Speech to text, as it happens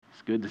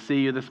Good to see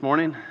you this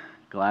morning.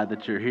 Glad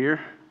that you're here.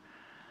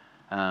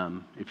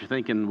 If you're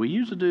thinking, we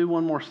usually do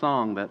one more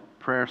song, that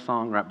prayer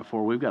song right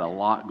before. We've got a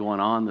lot going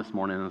on this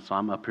morning, and so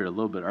I'm up here a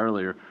little bit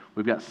earlier.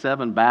 We've got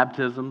 7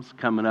 baptisms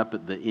coming up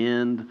at the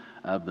end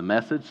of the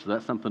message, so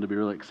that's something to be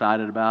really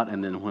excited about.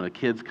 And then when the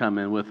kids come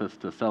in with us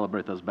to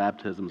celebrate those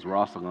baptisms, we're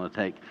also going to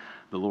take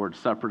the Lord's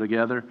Supper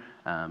together.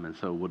 And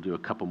so we'll do a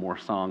couple more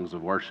songs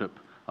of worship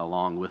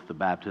along with the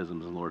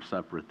baptisms and Lord's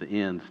Supper at the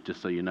end, just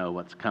so you know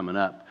what's coming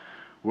up.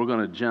 We're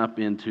going to jump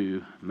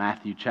into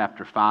Matthew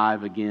chapter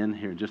 5 again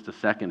here in just a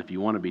second. If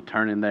you want to be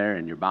turning there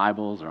in your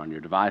Bibles or on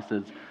your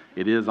devices,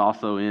 it is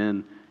also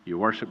in your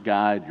worship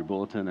guide, your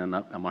bulletin, and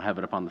I'm going to have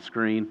it up on the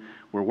screen.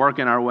 We're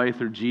working our way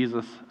through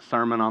Jesus'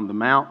 Sermon on the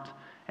Mount,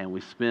 and we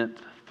spent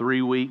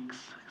 3 weeks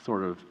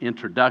sort of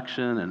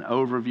introduction and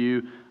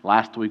overview.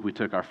 Last week we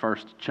took our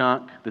first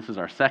chunk. This is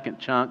our second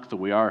chunk, so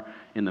we are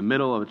in the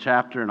middle of a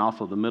chapter and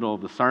also the middle of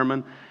the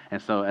sermon.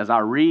 And so as I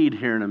read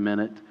here in a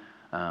minute,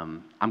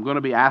 I'm going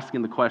to be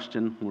asking the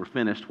question when we're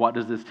finished, what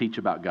does this teach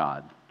about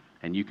God?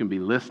 And you can be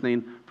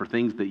listening for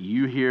things that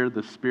you hear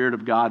the Spirit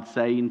of God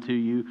saying to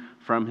you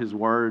from His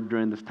Word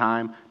during this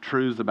time,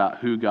 truths about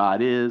who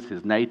God is,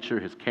 His nature,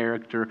 His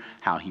character,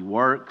 how He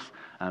works.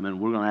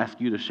 And we're going to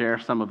ask you to share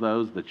some of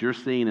those that you're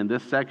seeing in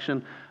this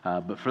section.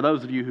 But for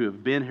those of you who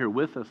have been here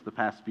with us the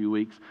past few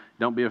weeks,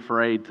 don't be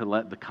afraid to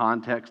let the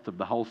context of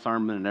the whole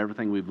sermon and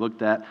everything we've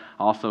looked at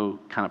also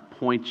kind of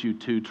point you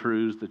to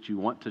truths that you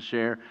want to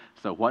share.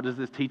 So what does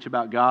this teach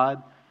about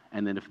God?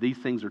 And then if these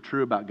things are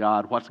true about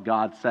God, what's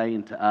God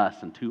saying to us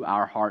and to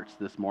our hearts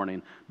this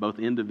morning, both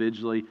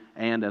individually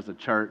and as a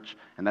church?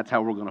 And that's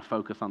how we're going to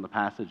focus on the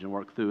passage and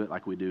work through it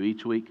like we do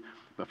each week.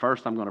 But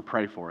first, I'm going to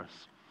pray for us.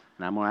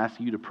 And I'm going to ask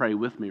you to pray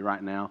with me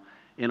right now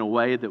in a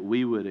way that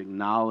we would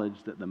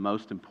acknowledge that the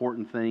most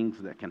important things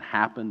that can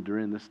happen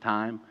during this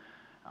time,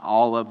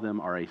 all of them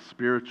are a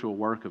spiritual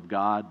work of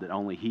God that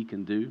only He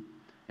can do.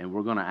 And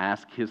we're going to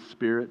ask His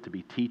Spirit to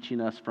be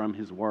teaching us from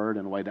His Word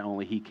in a way that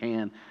only He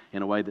can,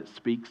 in a way that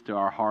speaks to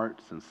our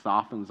hearts and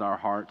softens our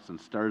hearts and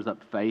stirs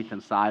up faith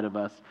inside of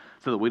us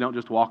so that we don't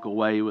just walk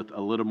away with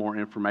a little more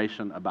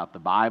information about the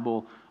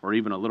Bible or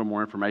even a little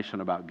more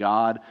information about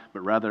God, but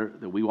rather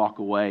that we walk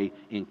away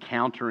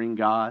encountering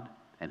God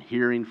and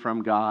hearing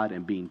from God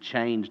and being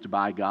changed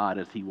by God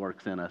as He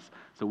works in us.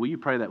 So will you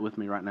pray that with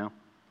me right now?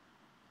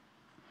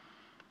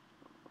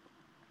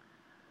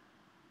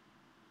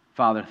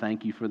 Father,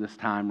 thank you for this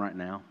time right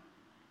now.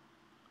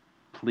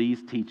 Please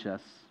teach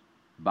us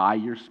by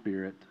your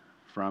Spirit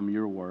from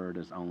your word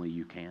as only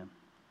you can.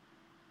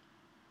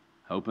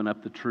 Open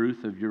up the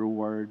truth of your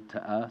word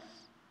to us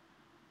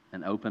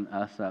and open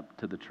us up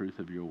to the truth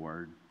of your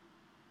word.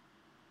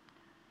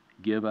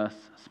 Give us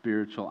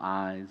spiritual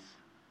eyes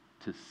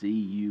to see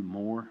you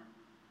more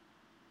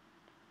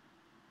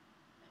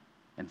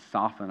and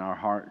soften our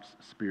hearts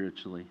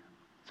spiritually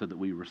so that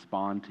we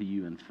respond to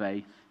you in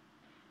faith.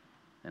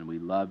 And we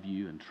love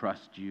you and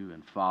trust you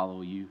and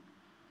follow you.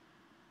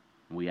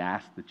 And we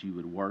ask that you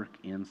would work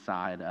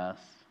inside us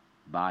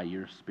by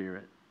your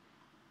Spirit,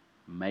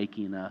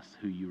 making us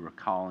who you are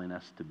calling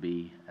us to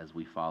be as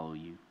we follow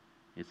you.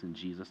 It's in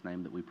Jesus'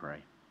 name that we pray.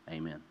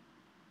 Amen.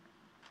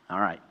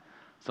 All right.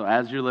 So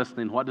as you're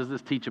listening, what does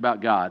this teach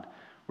about God?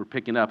 We're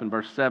picking up in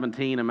verse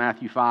 17 of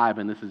Matthew 5,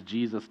 and this is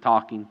Jesus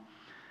talking.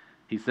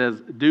 He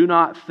says, "Do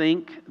not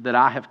think that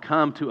I have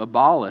come to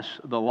abolish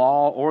the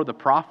law or the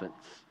prophets.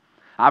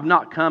 I've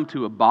not come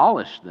to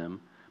abolish them,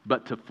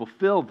 but to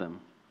fulfill them.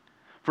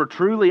 For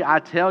truly I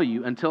tell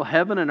you, until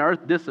heaven and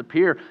earth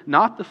disappear,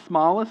 not the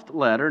smallest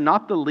letter,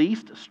 not the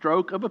least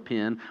stroke of a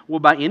pen will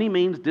by any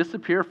means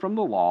disappear from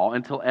the law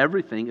until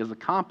everything is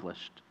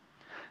accomplished.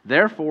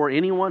 Therefore,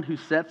 anyone who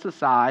sets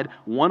aside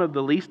one of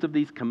the least of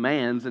these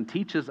commands and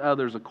teaches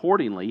others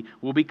accordingly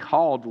will be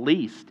called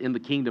least in the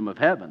kingdom of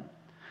heaven.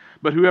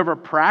 But whoever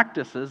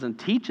practices and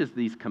teaches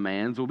these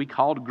commands will be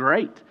called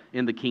great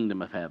in the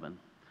kingdom of heaven.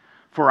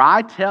 For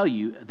I tell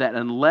you that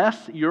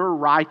unless your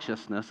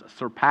righteousness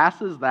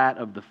surpasses that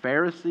of the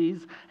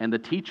Pharisees and the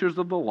teachers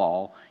of the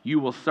law, you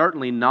will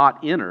certainly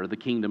not enter the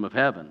kingdom of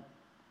heaven.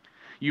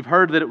 You've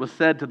heard that it was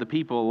said to the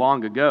people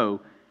long ago,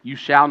 'You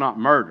shall not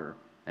murder,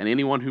 and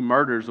anyone who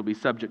murders will be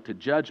subject to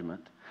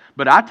judgment.'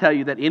 But I tell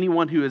you that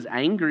anyone who is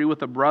angry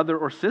with a brother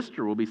or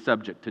sister will be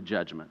subject to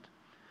judgment.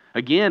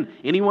 Again,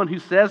 anyone who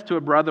says to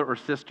a brother or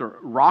sister,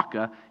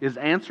 'Raca,' is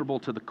answerable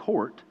to the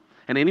court.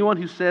 And anyone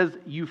who says,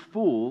 'You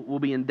fool,' will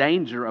be in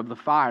danger of the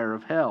fire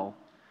of hell.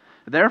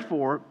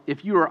 Therefore,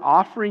 if you are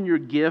offering your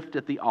gift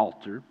at the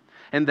altar,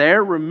 and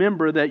there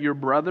remember that your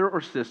brother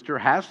or sister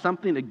has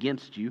something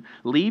against you,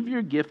 leave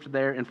your gift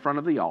there in front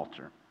of the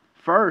altar.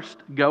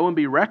 First, go and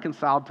be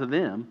reconciled to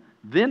them,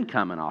 then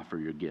come and offer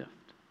your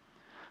gift.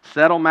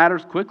 Settle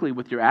matters quickly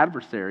with your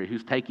adversary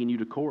who's taking you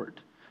to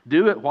court.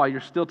 Do it while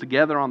you're still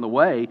together on the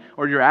way,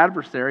 or your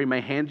adversary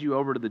may hand you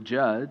over to the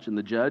judge, and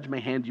the judge may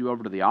hand you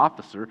over to the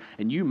officer,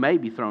 and you may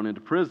be thrown into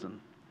prison.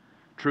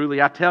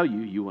 Truly, I tell you,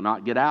 you will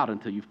not get out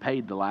until you've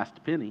paid the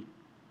last penny.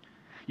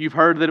 You've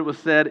heard that it was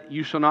said,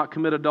 'You shall not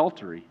commit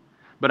adultery.'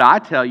 But I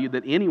tell you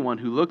that anyone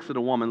who looks at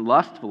a woman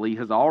lustfully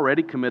has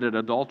already committed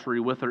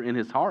adultery with her in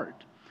his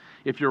heart.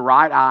 If your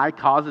right eye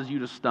causes you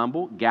to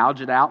stumble,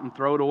 gouge it out and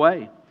throw it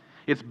away.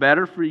 It's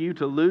better for you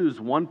to lose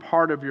one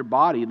part of your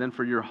body than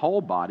for your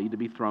whole body to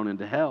be thrown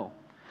into hell.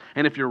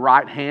 And if your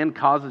right hand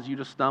causes you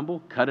to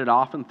stumble, cut it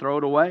off and throw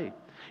it away.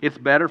 It's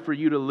better for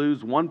you to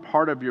lose one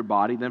part of your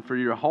body than for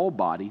your whole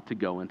body to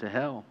go into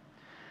hell.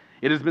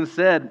 It has been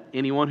said,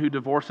 anyone who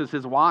divorces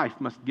his wife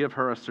must give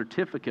her a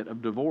certificate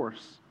of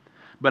divorce.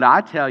 But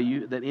I tell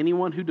you that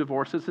anyone who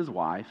divorces his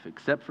wife,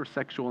 except for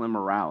sexual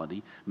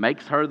immorality,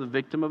 makes her the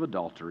victim of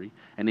adultery,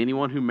 and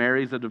anyone who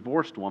marries a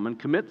divorced woman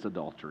commits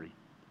adultery.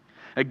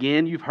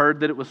 Again, you've heard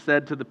that it was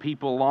said to the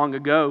people long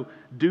ago,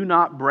 do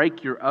not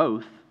break your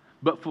oath,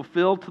 but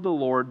fulfill to the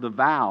Lord the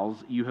vows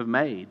you have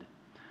made.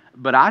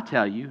 But I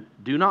tell you,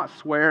 do not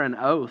swear an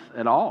oath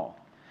at all,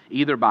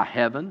 either by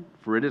heaven,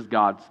 for it is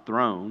God's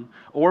throne,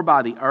 or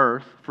by the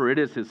earth, for it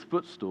is his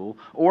footstool,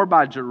 or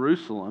by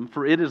Jerusalem,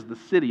 for it is the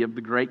city of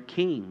the great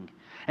king.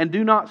 And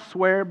do not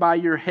swear by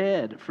your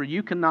head, for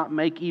you cannot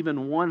make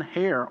even one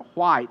hair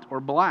white or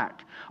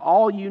black.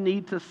 All you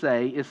need to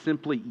say is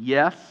simply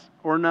yes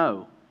or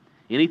no.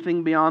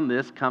 Anything beyond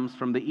this comes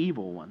from the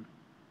evil one.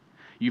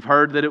 You've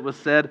heard that it was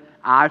said,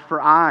 eye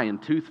for eye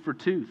and tooth for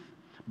tooth.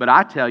 But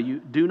I tell you,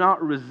 do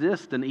not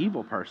resist an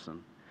evil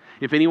person.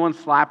 If anyone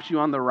slaps you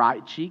on the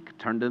right cheek,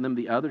 turn to them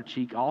the other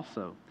cheek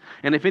also.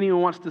 And if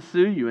anyone wants to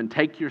sue you and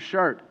take your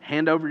shirt,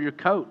 hand over your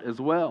coat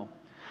as well.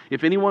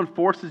 If anyone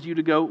forces you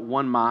to go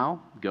 1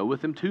 mile, go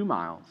with him 2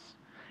 miles.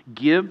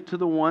 Give to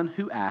the one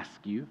who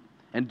asks you,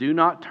 and do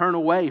not turn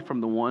away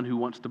from the one who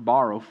wants to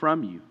borrow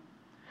from you.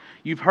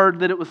 You've heard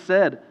that it was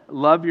said,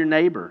 love your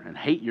neighbor and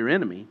hate your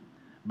enemy.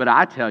 But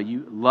I tell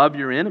you, love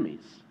your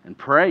enemies and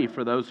pray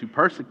for those who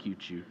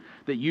persecute you,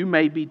 that you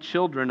may be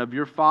children of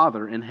your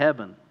Father in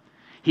heaven.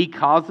 He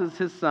causes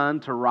his sun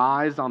to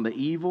rise on the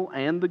evil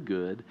and the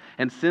good,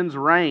 and sends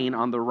rain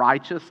on the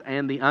righteous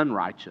and the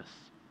unrighteous.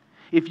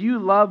 If you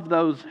love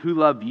those who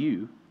love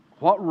you,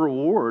 what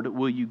reward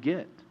will you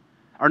get?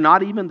 Are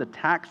not even the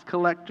tax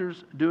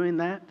collectors doing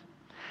that?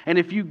 And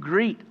if you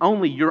greet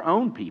only your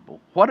own people,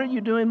 what are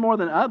you doing more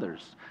than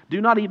others? Do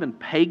not even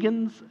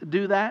pagans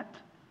do that?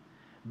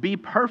 Be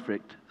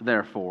perfect,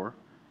 therefore,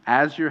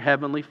 as your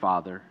heavenly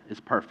Father is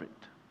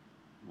perfect.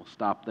 We'll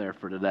stop there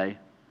for today.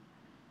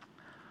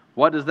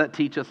 What does that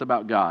teach us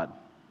about God?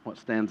 What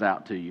stands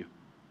out to you?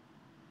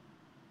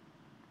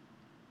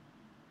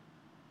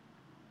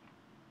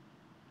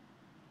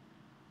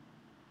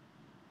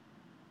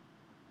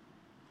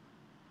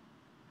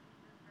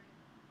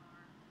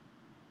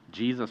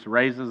 Jesus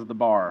raises the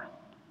bar.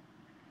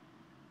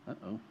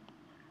 Uh-oh.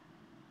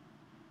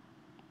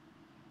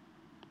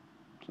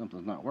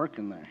 Something's not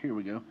working there. Here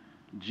we go.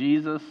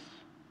 Jesus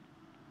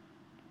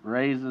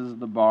raises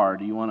the bar.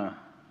 Do you want to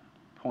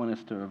point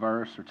us to a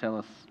verse or tell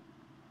us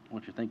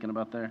what you're thinking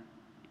about there?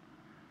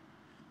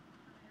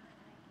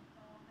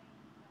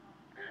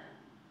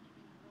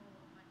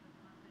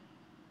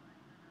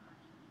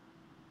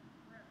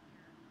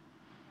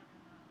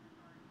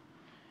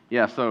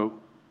 Yeah, so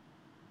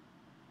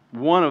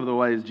one of the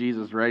ways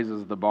Jesus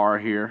raises the bar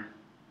here,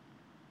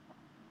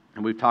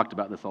 and we've talked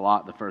about this a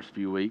lot the first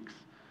few weeks,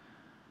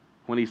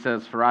 when he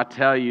says, for I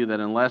tell you that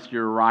unless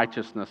your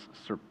righteousness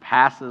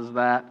surpasses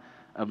that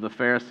of the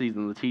Pharisees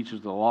and the teachers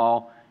of the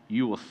law,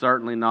 you will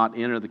certainly not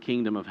enter the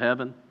kingdom of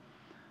heaven.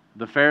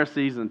 The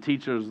Pharisees and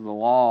teachers of the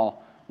law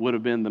would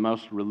have been the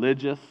most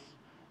religious,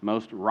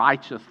 most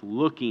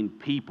righteous-looking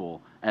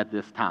people at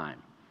this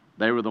time.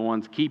 They were the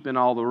ones keeping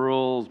all the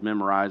rules,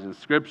 memorizing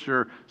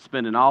Scripture,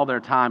 spending all their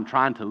time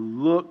trying to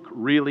look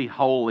really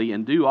holy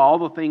and do all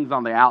the things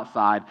on the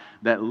outside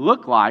that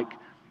look like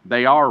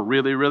they are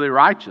really, really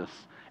righteous.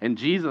 And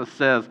Jesus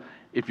says,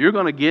 if you're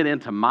going to get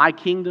into my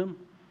kingdom,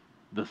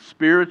 the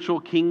spiritual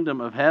kingdom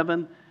of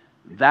heaven,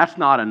 that's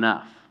not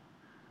enough.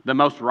 The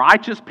most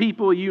righteous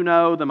people you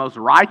know, the most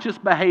righteous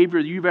behavior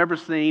you've ever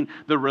seen,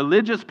 the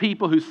religious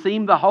people who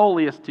seem the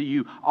holiest to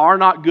you are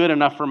not good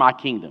enough for my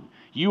kingdom.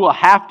 You will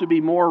have to be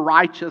more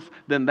righteous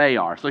than they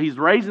are. So he's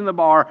raising the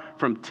bar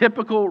from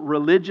typical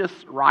religious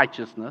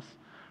righteousness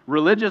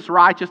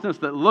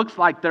that looks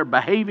like they're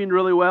behaving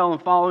really well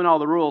and following all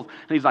the rules.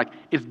 And he's like,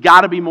 it's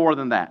got to be more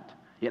than that.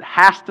 It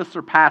has to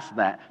surpass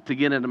that to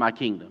get into my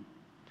kingdom.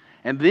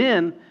 And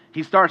then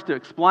he starts to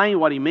explain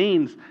what he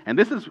means. And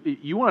this is,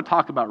 you want to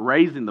talk about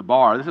raising the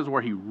bar. This is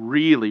where he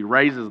really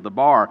raises the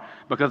bar.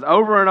 Because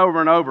over and over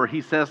and over,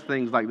 he says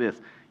things like this.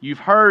 You've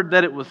heard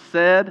that it was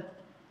said,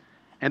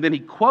 and then he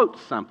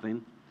quotes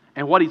something.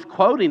 And what he's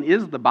quoting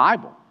is the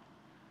Bible.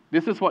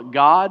 This is what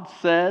God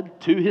said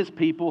to his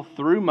people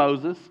through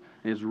Moses.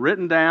 It is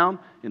written down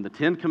in the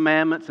Ten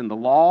Commandments, in the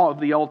law of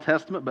the Old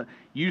Testament. But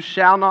you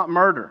shall not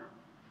murder.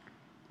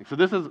 So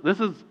this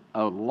is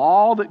a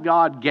law that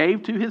God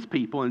gave to his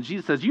people, and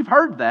Jesus says, you've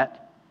heard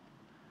that,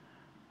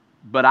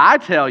 but I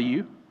tell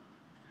you,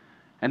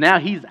 and now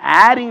he's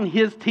adding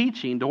his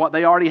teaching to what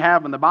they already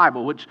have in the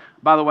Bible, which,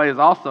 by the way, is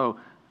also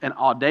an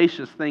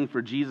audacious thing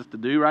for Jesus to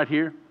do right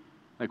here.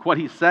 Like what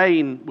he's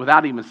saying,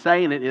 without even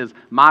saying it, is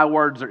my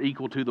words are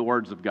equal to the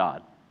words of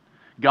God.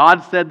 God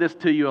said this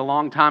to you a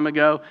long time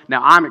ago.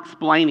 Now I'm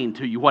explaining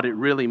to you what it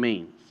really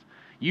means.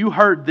 You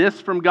heard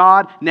this from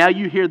God. Now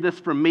you hear this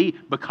from me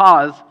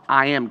because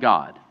I am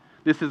God.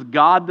 This is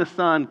God the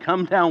Son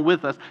come down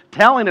with us,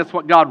 telling us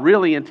what God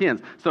really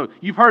intends. So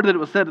you've heard that it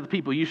was said to the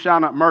people, you shall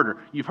not murder.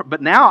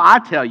 But now I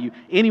tell you,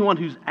 anyone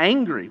who's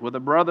angry with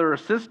a brother or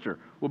sister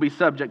will be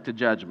subject to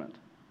judgment.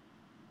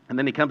 And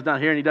then he comes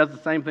down here and he does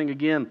the same thing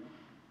again.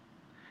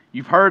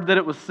 You've heard that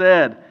it was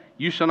said,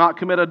 you shall not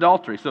commit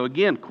adultery. So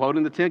again,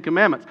 quoting the Ten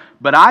Commandments.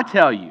 But I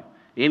tell you,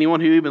 anyone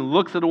who even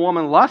looks at a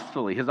woman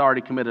lustfully has already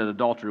committed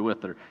adultery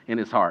with her in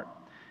his heart.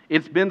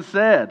 It's been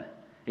said,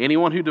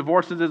 anyone who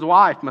divorces his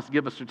wife must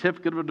give a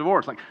certificate of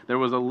divorce. Like there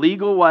was a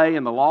legal way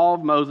in the law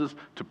of Moses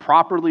to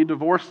properly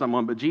divorce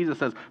someone, but Jesus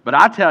says, but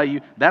I tell you,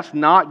 that's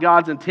not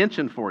God's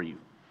intention for you.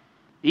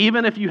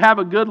 Even if you have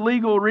a good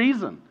legal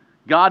reason,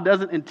 God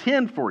doesn't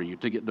intend for you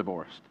to get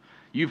divorced.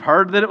 You've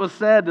heard that it was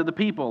said to the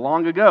people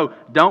long ago,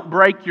 don't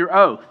break your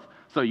oath.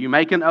 So you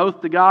make an oath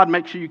to God,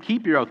 make sure you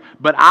keep your oath.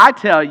 But I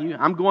tell you,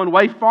 I'm going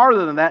way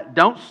farther than that,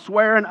 don't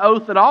swear an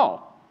oath at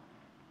all.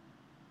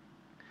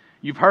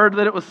 You've heard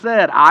that it was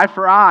said, eye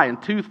for eye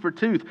and tooth for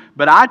tooth.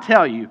 But I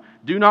tell you,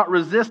 do not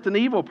resist an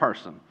evil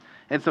person.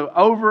 And so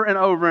over and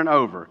over and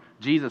over,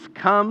 Jesus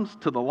comes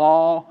to the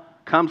law,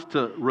 comes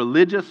to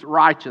religious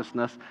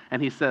righteousness,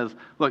 and he says,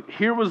 look,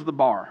 here was the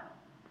bar.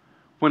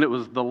 When it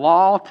was the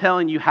law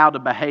telling you how to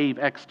behave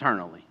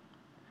externally.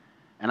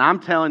 And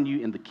I'm telling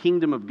you, in the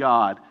kingdom of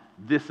God,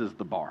 this is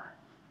the bar.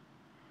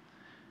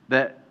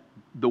 That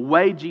the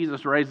way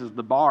Jesus raises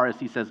the bar is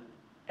he says,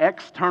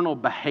 external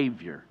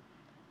behavior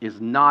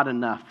is not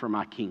enough for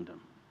my kingdom.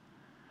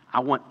 I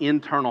want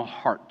internal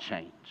heart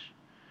change.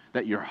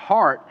 That your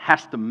heart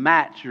has to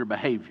match your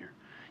behavior.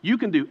 You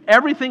can do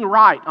everything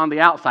right on the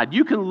outside.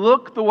 You can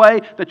look the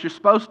way that you're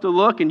supposed to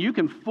look, and you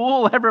can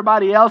fool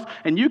everybody else,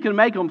 and you can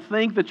make them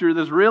think that you're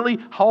this really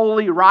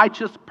holy,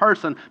 righteous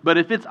person. But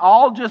if it's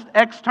all just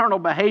external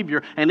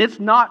behavior, and it's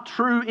not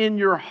true in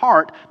your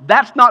heart,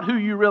 that's not who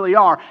you really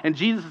are. And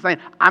Jesus is saying,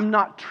 I'm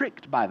not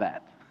tricked by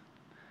that.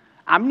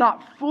 I'm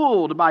not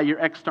fooled by your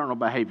external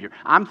behavior.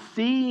 I'm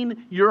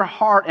seeing your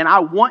heart, and I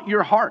want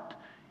your heart.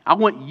 I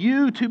want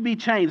you to be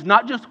changed,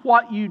 not just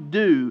what you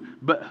do,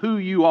 but who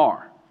you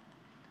are.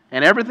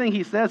 And everything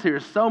he says here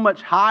is so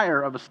much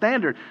higher of a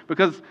standard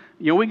because,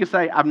 we can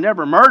say, I've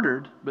never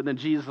murdered, but then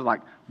Jesus is like,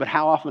 but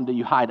how often do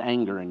you hide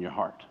anger in your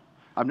heart?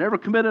 I've never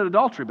committed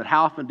adultery, but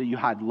how often do you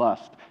hide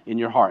lust in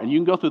your heart? And you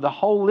can go through the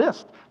whole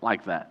list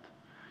like that.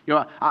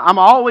 I'm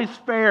always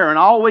fair and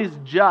always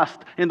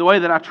just in the way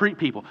that I treat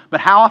people, but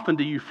how often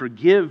do you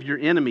forgive your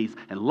enemies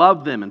and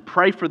love them and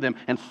pray for them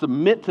and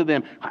submit to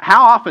them?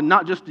 How often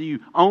not just do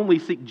you only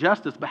seek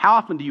justice, but how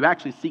often do you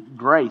actually seek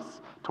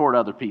grace toward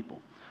other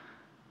people?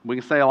 We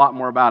can say a lot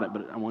more about it,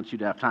 but I want you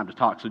to have time to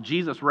talk. So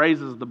Jesus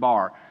raises the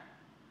bar.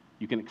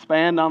 You can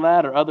expand on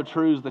that or other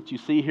truths that you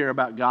see here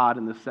about God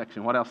in this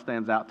section. What else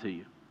stands out to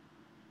you?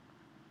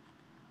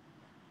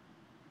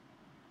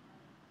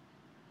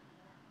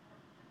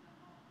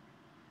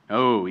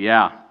 Oh,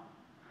 yeah.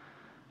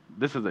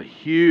 This is a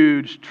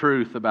huge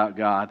truth about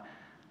God.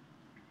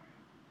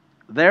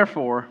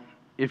 Therefore,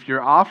 if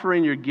you're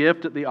offering your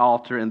gift at the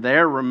altar and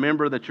there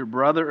remember that your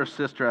brother or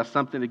sister has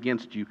something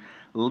against you,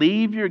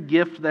 leave your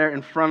gift there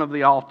in front of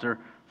the altar.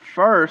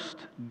 First,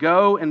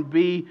 go and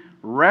be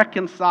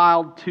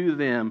reconciled to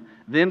them,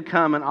 then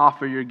come and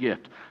offer your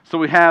gift. So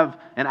we have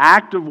an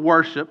act of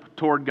worship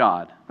toward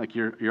God. Like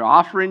you're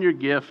offering your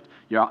gift,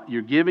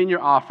 you're giving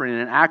your offering in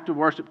an act of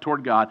worship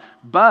toward God,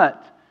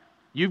 but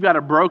you've got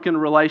a broken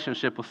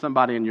relationship with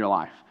somebody in your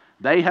life.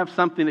 They have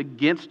something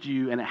against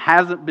you and it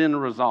hasn't been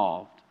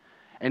resolved.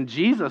 And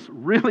Jesus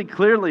really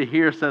clearly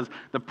here says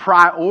the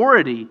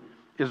priority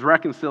is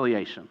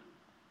reconciliation.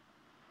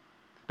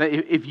 That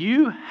if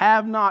you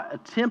have not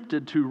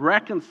attempted to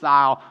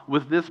reconcile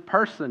with this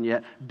person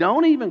yet,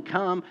 don't even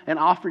come and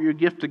offer your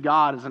gift to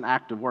God as an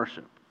act of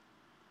worship.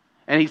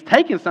 And he's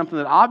taking something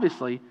that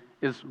obviously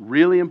is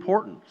really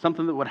important,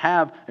 something that would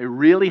have a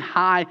really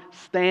high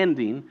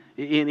standing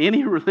in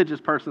any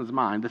religious person's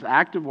mind, this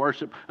act of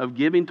worship of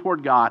giving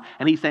toward God.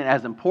 And he's saying,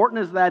 as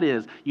important as that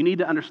is, you need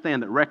to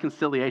understand that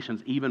reconciliation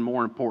is even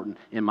more important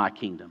in my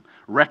kingdom.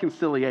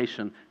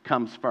 Reconciliation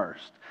comes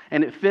first.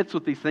 And it fits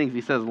with these things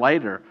he says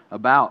later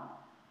about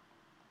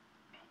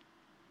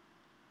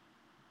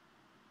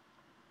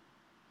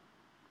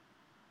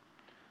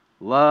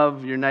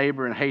love your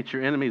neighbor and hate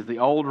your enemies, the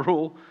old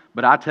rule.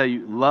 But I tell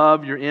you,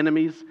 love your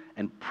enemies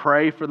and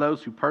pray for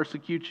those who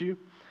persecute you.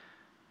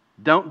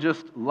 Don't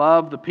just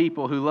love the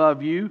people who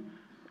love you.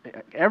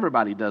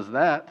 Everybody does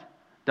that.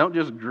 Don't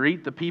just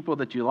greet the people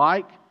that you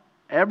like.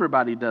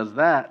 Everybody does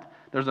that.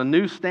 There's a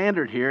new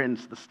standard here, and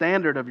it's the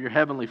standard of your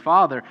heavenly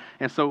Father.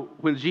 And so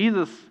when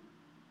Jesus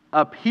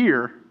up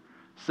here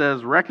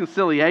says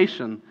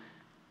reconciliation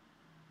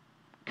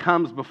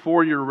comes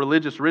before your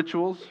religious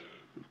rituals,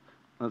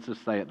 let's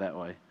just say it that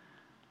way.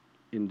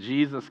 In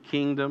Jesus'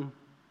 kingdom,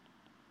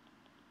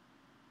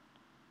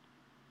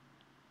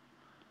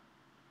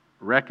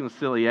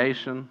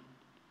 reconciliation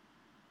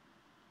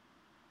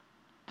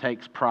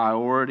takes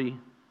priority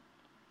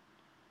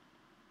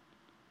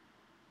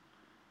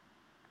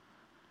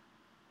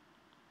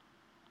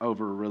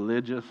over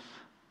religious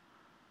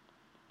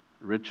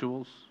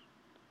rituals.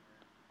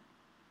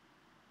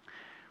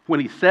 When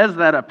he says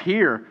that up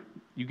here,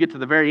 you get to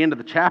the very end of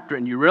the chapter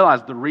and you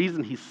realize the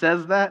reason he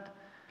says that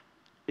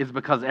is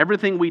because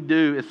everything we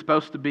do is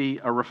supposed to be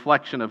a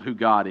reflection of who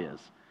God is.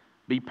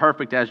 Be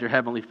perfect as your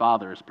heavenly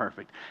Father is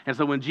perfect. And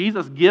so when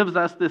Jesus gives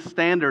us this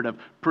standard of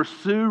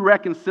pursue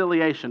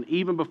reconciliation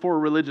even before a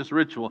religious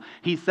ritual,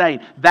 he's saying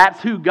that's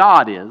who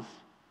God is.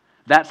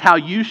 That's how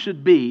you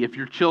should be if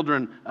you're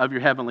children of your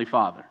heavenly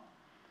Father.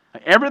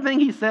 Everything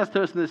he says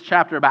to us in this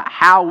chapter about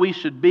how we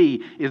should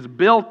be is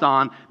built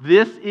on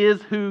this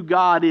is who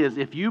God is.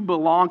 If you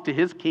belong to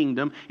His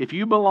kingdom, if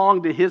you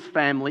belong to His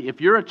family,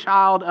 if you're a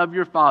child of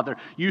your Father,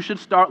 you should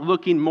start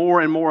looking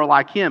more and more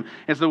like Him.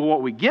 And so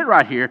what we get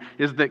right here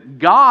is that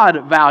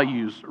God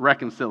values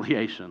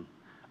reconciliation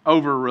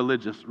over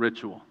religious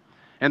ritual.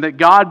 And that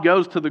God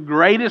goes to the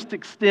greatest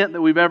extent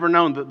that we've ever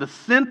known. That the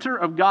center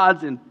of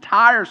God's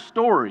entire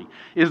story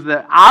is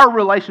that our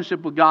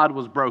relationship with God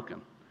was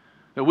broken.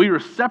 That we were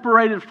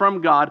separated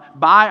from God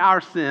by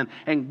our sin,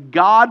 and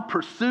God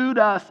pursued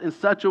us in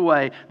such a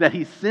way that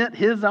He sent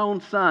His own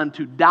Son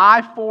to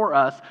die for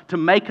us, to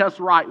make us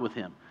right with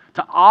Him,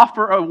 to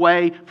offer a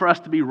way for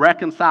us to be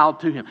reconciled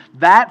to Him.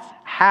 That's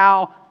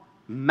how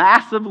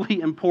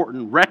massively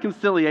important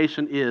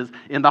reconciliation is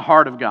in the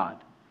heart of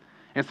God.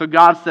 And so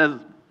God says,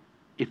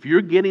 if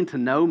you're getting to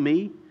know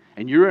me,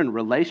 and you're in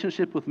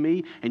relationship with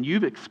me, and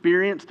you've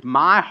experienced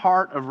my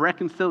heart of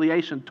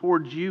reconciliation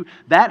towards you,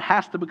 that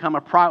has to become a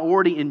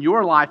priority in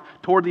your life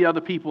toward the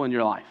other people in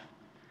your life.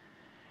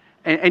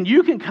 And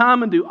you can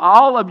come and do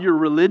all of your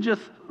religious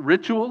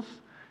rituals.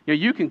 You know,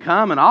 you can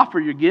come and offer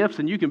your gifts,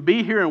 and you can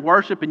be here and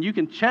worship, and you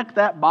can check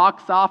that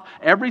box off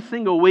every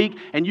single week,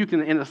 and you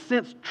can, in a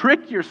sense,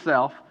 trick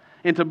yourself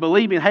into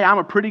believing, hey, I'm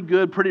a pretty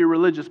good, pretty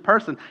religious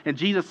person. And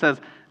Jesus says,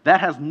 that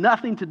has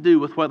nothing to do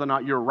with whether or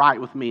not you're right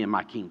with me in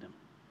my kingdom.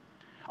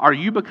 Are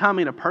you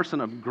becoming a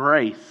person of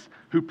grace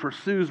who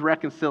pursues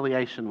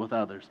reconciliation with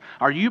others?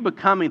 Are you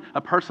becoming a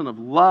person of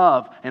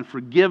love and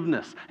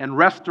forgiveness and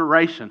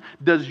restoration?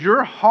 Does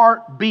your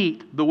heart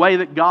beat the way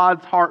that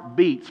God's heart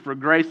beats for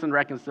grace and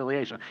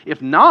reconciliation?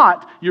 If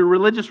not, your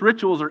religious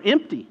rituals are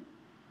empty.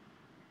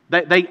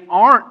 They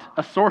aren't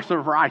a source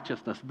of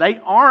righteousness. They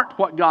aren't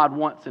what God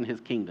wants in His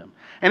kingdom.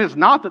 And it's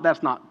not that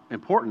that's not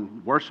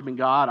important, worshiping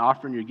God,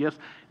 offering your gifts,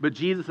 but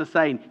Jesus is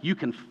saying you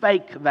can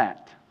fake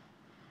that.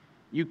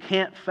 You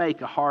can't fake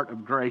a heart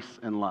of grace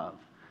and love.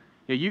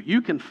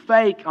 You can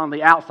fake on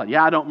the outside,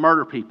 yeah, I don't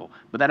murder people,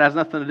 but that has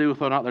nothing to do with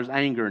whether or not there's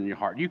anger in your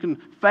heart. You can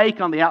fake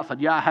on the outside,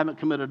 yeah, I haven't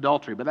committed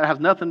adultery, but that has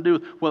nothing to do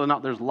with whether or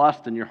not there's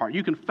lust in your heart.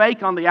 You can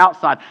fake on the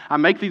outside, I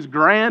make these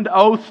grand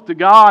oaths to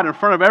God in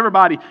front of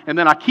everybody, and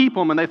then I keep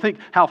them, and they think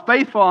how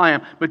faithful I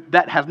am, but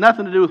that has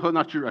nothing to do with whether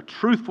or not you're a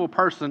truthful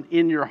person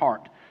in your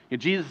heart. And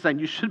Jesus is saying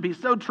you should be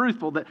so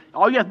truthful that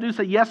all you have to do is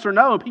say yes or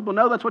no, and people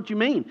know that's what you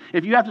mean.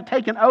 If you have to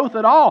take an oath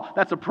at all,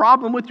 that's a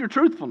problem with your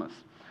truthfulness.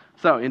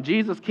 So in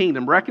Jesus'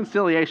 kingdom,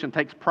 reconciliation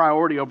takes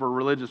priority over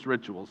religious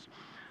rituals.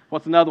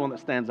 What's another one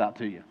that stands out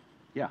to you?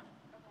 Yeah.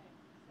 Okay,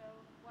 so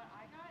what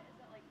I got is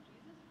that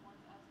Jesus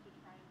wants us to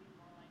try and be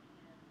more like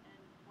Him,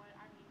 and what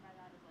I mean by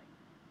that is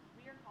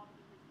we are called to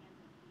be His hands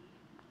and feet,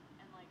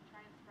 and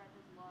try and spread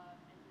His love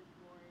and His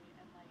glory,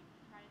 and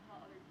try and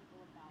tell other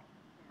people about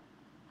Him.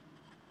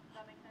 Does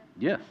that make sense?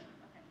 Yes.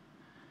 Okay.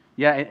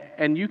 Yeah,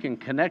 and you can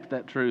connect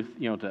that truth,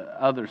 to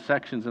other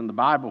sections in the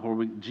Bible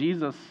where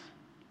Jesus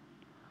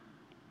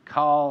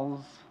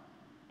calls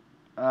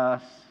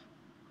us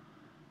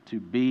to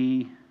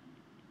be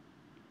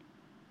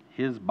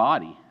His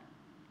body,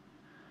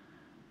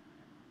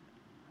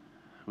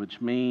 which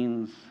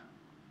means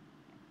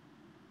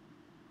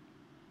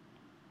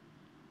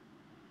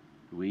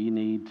we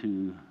need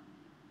to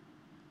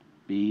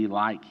be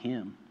like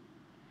Him.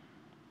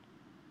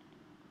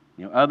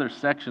 Other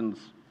sections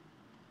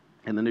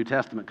in the New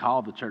Testament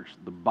call the church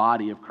the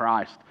body of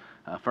Christ.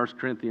 1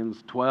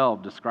 Corinthians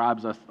 12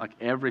 describes us like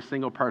every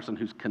single person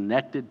who's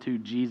connected to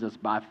Jesus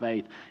by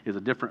faith is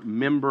a different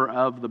member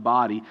of the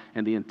body,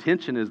 and the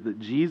intention is that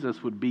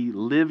Jesus would be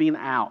living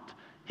out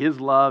His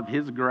love,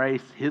 His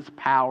grace, His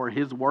power,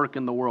 His work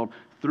in the world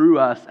through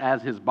us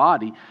as His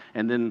body.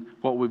 And then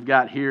what we've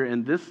got here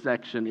in this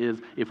section is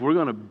if we're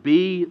going to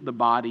be the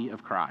body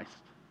of Christ,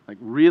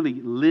 really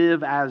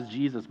live as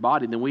Jesus'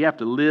 body, then we have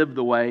to live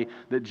the way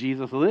that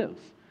Jesus lives.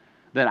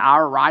 That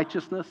our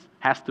righteousness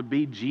has to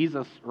be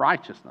Jesus'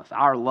 righteousness.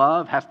 Our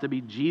love has to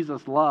be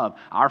Jesus' love.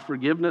 Our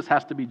forgiveness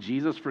has to be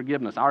Jesus'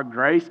 forgiveness. Our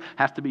grace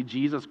has to be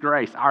Jesus'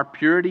 grace. Our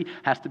purity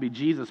has to be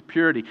Jesus'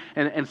 purity.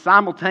 And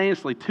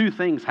simultaneously, two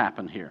things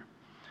happen here.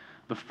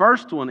 The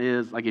first one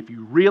is, if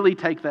you really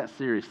take that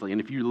seriously,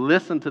 and if you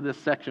listen to this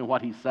section,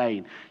 what he's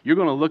saying, you're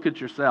going to look at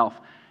yourself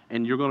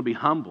and you're going to be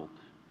humbled.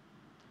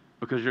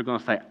 Because you're going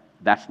to say,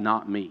 that's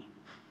not me.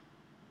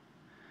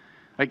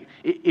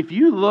 If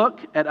you look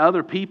at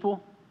other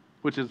people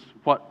which is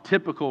what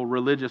typical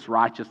religious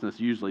righteousness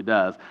usually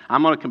does.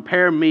 I'm going to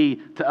compare me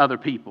to other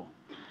people.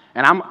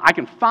 And I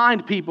can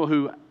find people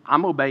who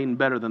I'm obeying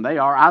better than they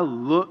are. I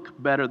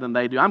look better than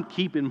they do. I'm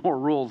keeping more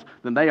rules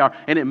than they are.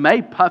 And it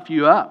may puff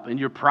you up, and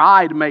your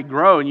pride may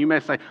grow, and you may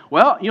say,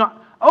 well,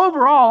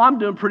 overall, I'm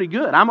doing pretty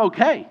good. I'm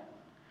okay.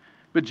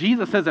 But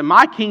Jesus says, in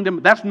my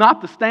kingdom, that's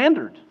not the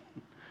standard.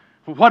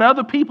 What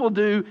other people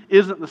do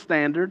isn't the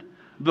standard.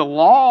 The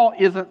law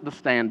isn't the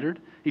standard.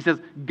 He says,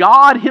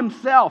 God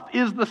Himself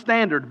is the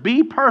standard.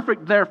 Be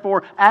perfect,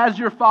 therefore, as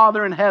your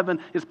Father in heaven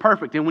is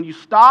perfect. And when you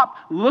stop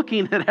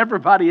looking at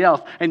everybody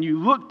else and you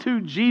look to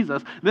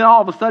Jesus, then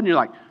all of a sudden you're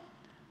like,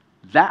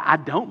 I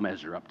don't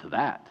measure up to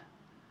that.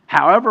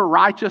 However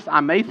righteous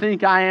I may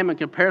think I am in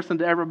comparison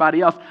to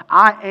everybody else,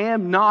 I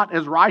am not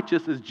as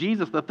righteous as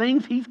Jesus. The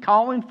things He's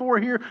calling for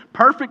here,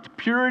 perfect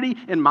purity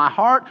in my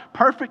heart,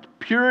 perfect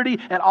purity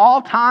at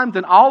all times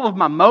in all of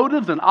my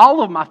motives and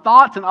all of my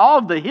thoughts and all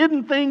of the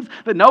hidden things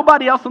that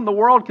nobody else in the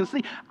world can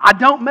see, I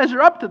don't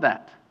measure up to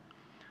that.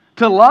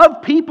 To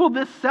love people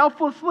this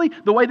selflessly,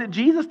 the way that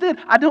Jesus did,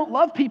 I don't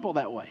love people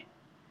that way.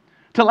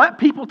 To let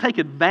people take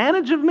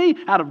advantage of me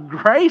out of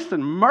grace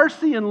and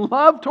mercy and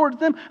love towards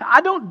them, I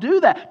don't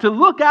do that. To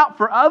look out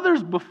for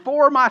others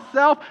before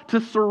myself,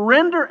 to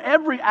surrender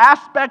every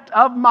aspect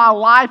of my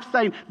life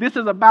saying this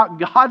is about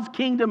God's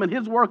kingdom and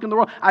His work in the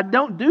world, I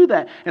don't do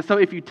that. And so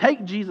if you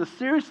take Jesus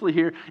seriously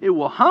here, it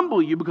will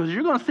humble you because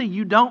you're going to see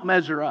you don't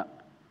measure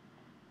up.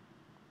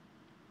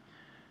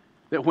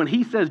 That when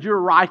He says your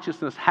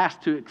righteousness has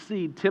to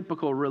exceed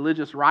typical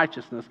religious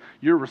righteousness,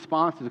 your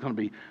response is going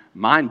to be,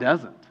 mine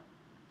doesn't.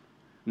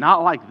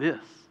 Not like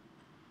this.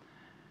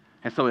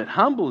 And so it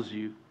humbles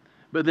you,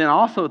 but then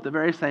also at the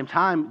very same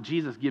time,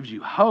 Jesus gives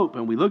you hope.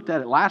 And we looked at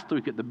it last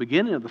week at the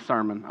beginning of the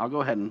sermon. I'll go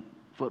ahead and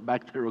flip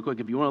back there real quick.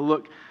 If you want to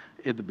look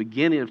at the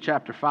beginning of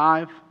chapter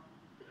 5,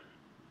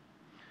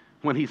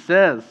 when He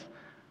says,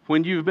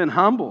 when you've been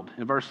humbled,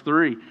 in verse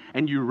 3,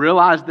 and you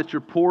realize that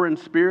you're poor in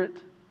spirit,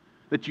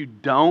 that you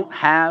don't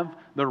have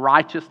the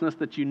righteousness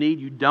that you need,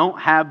 you don't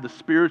have the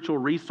spiritual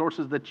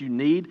resources that you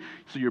need,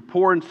 so you're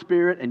poor in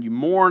spirit and you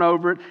mourn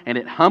over it, and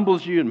it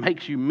humbles you and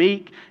makes you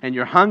meek, and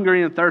you're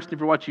hungry and thirsty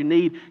for what you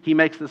need, He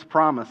makes this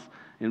promise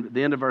in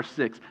the end of verse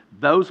 6,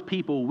 those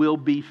people will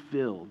be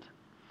filled.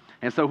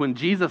 And so when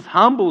Jesus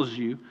humbles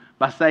you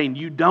by saying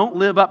you don't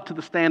live up to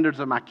the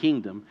standards of my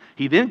kingdom,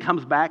 He then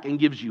comes back and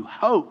gives you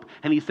hope,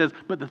 and He says,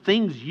 but the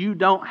things you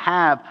don't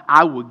have,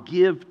 I will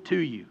give to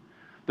you.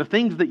 The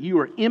things that you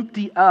are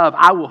empty of,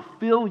 I will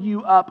fill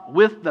you up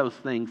with those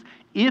things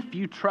if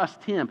you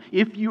trust Him,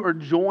 if you are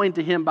joined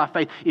to Him by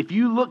faith, if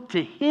you look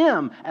to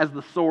Him as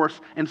the source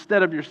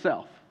instead of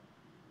yourself.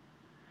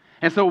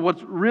 And so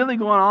what's really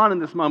going on in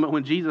this moment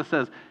when Jesus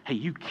says, hey,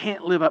 you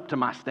can't live up to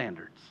my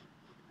standards,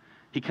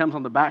 He comes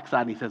on the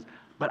backside and He says,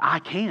 but I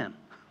can.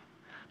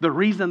 The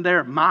reason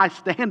they're my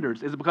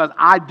standards is because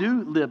I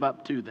do live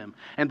up to them.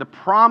 And the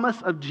promise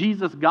of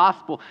Jesus'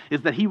 gospel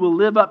is that He will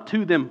live up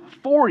to them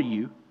for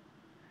you,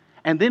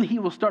 and then He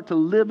will start to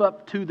live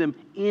up to them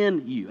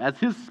in you. As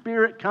His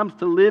Spirit comes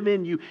to live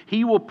in you,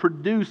 He will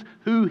produce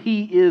who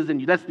He is in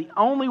you. That's the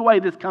only way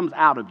this comes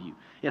out of you.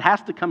 It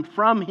has to come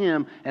from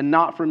Him and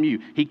not from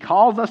you. He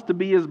calls us to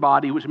be His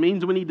body, which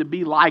means we need to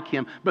be like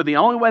Him. But the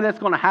only way that's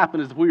going to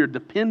happen is if we are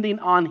depending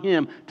on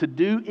Him to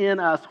do in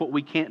us what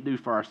we can't do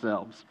for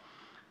ourselves.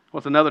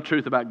 What's another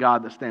truth about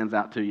God that stands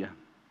out to you?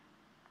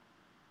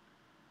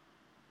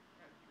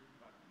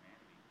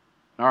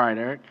 All right,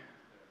 Eric.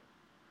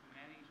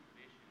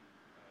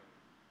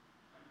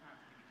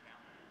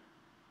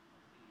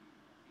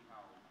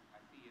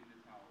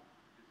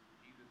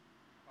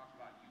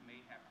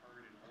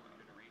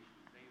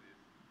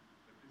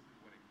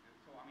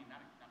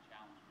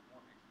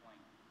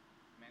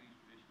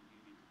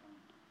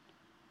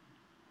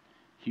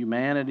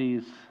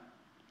 Humanity's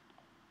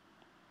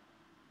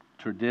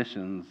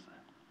traditions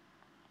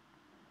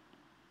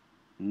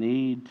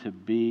need to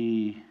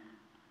be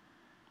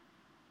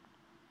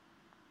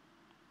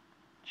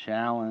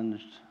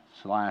challenged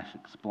 /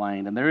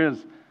 explained. And there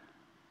is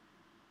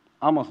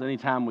almost any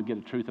time we get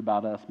a truth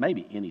about us,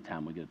 maybe any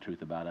time we get a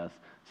truth about us,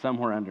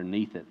 somewhere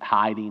underneath it,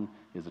 hiding,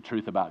 is a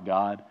truth about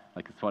God.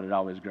 Like it's what it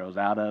always grows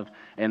out of.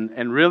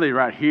 And really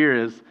right here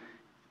is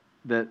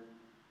that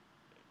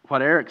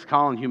what Eric's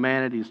calling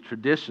humanity's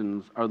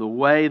traditions are the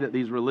way that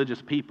these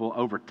religious people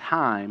over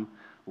time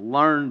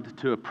learned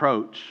to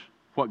approach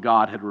what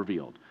God had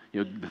revealed.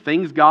 You know, the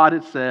things God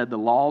had said, the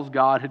laws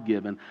God had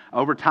given,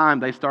 over time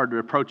they started to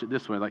approach it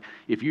this way. Like,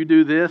 if you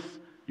do this,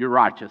 you're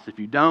righteous. If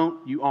you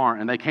don't, you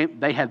aren't. And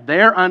they had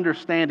their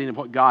understanding of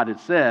what God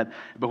had said,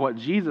 but what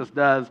Jesus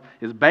does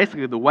is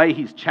basically the way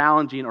He's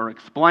challenging or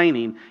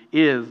explaining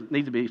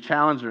needs to be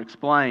challenged or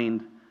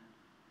explained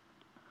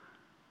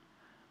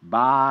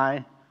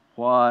by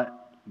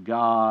what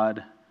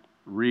God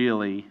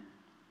really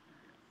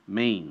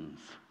means.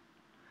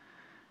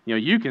 You know,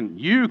 you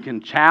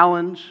can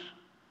challenge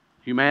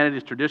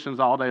humanity's traditions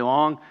all day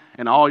long,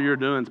 and all you're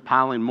doing is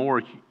piling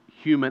more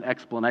human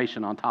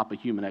explanation on top of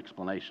human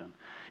explanation.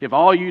 If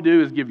all you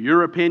do is give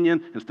your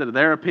opinion instead of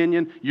their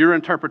opinion, your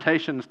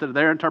interpretation instead of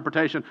their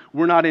interpretation,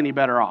 we're not any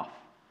better off.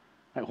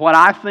 Like, what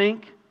I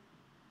think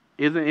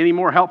isn't any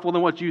more helpful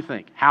than what you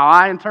think. How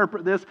I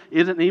interpret this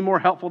isn't any more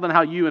helpful than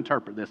how you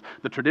interpret this.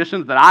 The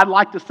traditions that I'd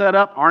like to set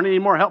up aren't any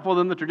more helpful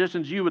than the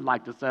traditions you would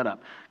like to set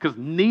up. Because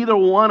neither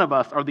one of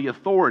us are the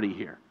authority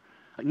here.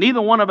 Like,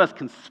 neither one of us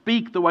can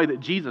speak the way that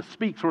Jesus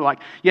speaks. We're like,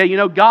 yeah,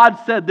 God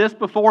said this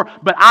before,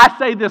 but I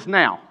say this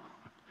now.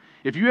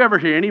 If you ever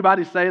hear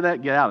anybody say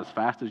that, get out as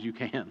fast as you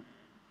can.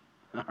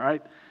 All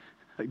right?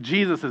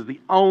 Jesus is the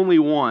only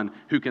one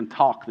who can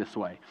talk this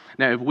way.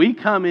 Now, if we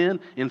come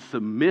in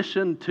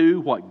submission to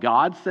what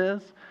God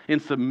says, in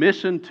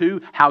submission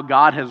to how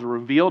God has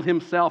revealed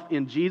himself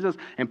in Jesus,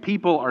 and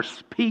people are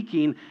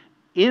speaking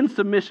in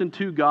submission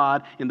to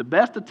God in the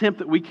best attempt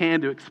that we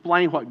can to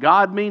explain what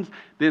God means,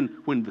 then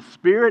when the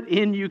Spirit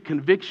in you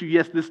convicts you,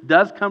 yes, this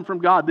does come from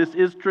God, this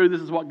is true,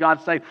 this is what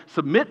God's saying,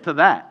 submit to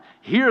that,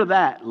 hear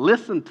that,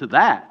 listen to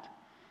that.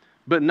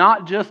 But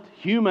not just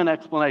human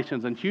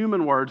explanations and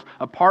human words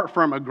apart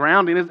from a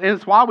grounding. And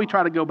it's why we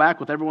try to go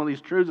back with every one of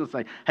these truths and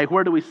say, hey,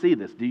 where do we see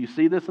this? Do you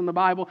see this in the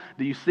Bible?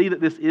 Do you see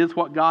that this is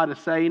what God is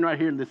saying right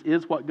here and this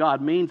is what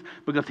God means?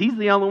 Because he's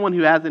the only one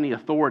who has any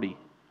authority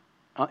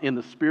in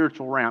the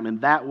spiritual realm in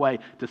that way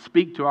to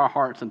speak to our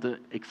hearts and to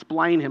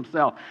explain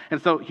himself.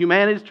 And so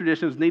humanity's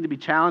traditions need to be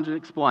challenged and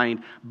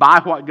explained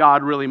by what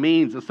God really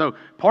means. And so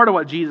part of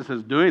what Jesus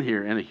is doing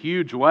here in a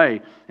huge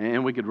way,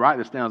 and we could write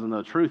this down as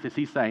another truth, is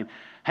he's saying,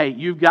 hey,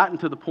 you've gotten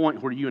to the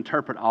point where you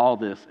interpret all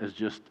this as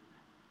just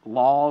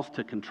laws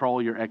to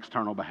control your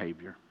external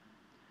behavior.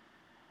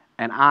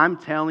 And I'm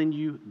telling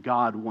you,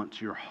 God wants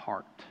your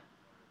heart.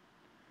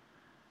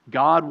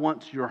 God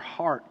wants your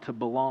heart to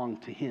belong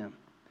to him.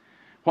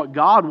 What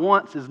God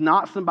wants is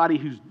not somebody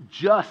who's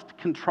just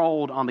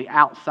controlled on the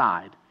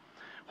outside.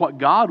 What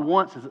God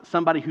wants is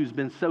somebody who's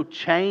been so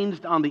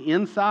changed on the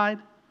inside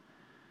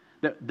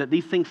that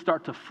these things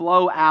start to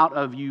flow out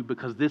of you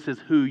because this is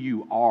who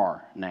you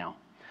are now.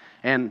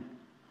 And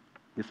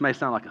this may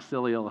sound like a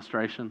silly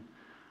illustration,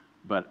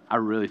 but I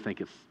really think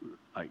it's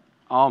like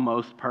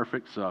almost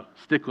perfect, so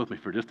stick with me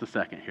for just a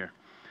second here.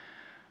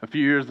 A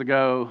few years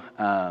ago,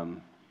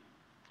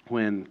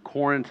 when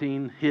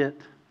quarantine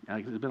hit,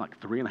 it's been like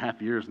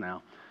 3.5 years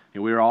now,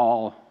 and we were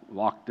all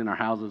locked in our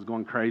houses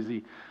going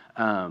crazy.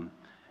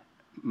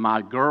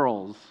 My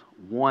girls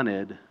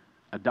wanted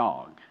a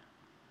dog.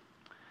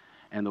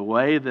 And the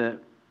way that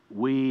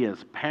we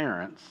as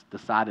parents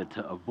decided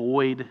to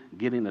avoid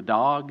getting a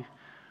dog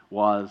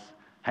was,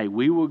 hey,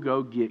 we will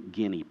go get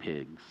guinea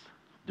pigs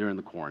during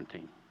the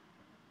quarantine.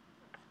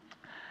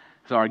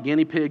 So our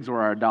guinea pigs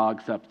were our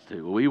dog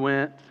substitute. We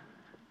went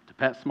to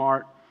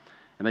PetSmart,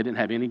 and they didn't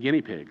have any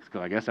guinea pigs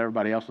because I guess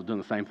everybody else was doing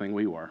the same thing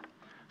we were.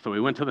 So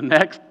we went to the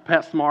next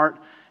PetSmart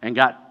and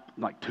got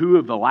like 2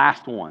 of the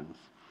last ones.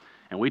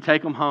 And we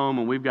take them home,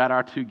 and we've got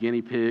our 2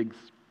 guinea pigs.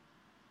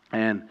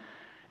 And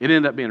it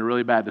ended up being a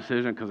really bad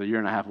decision because 1.5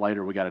 years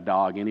later, we got a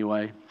dog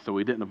anyway. So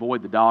we didn't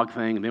avoid the dog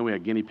thing, and then we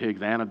had guinea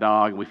pigs and a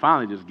dog. And we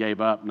finally just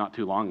gave up not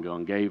too long ago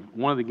and gave,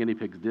 one of the guinea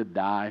pigs did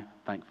die,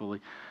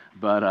 thankfully.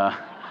 But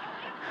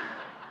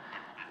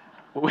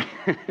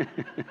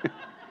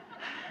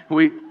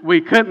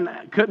we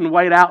couldn't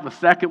wait out the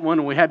second one,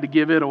 and we had to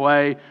give it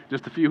away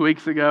just a few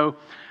weeks ago.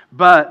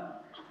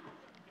 But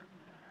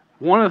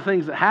one of the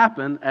things that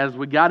happened as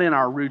we got in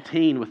our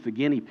routine with the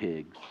guinea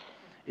pigs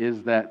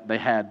is that they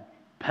had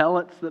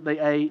pellets that they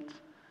ate,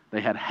 they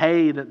had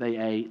hay that they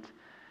ate,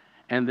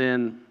 and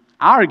then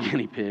our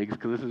guinea pigs,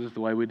 because this is just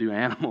the way we do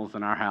animals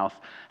in our house,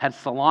 had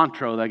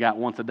cilantro they got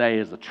once a day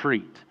as a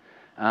treat,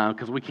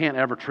 because we can't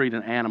ever treat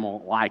an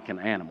animal like an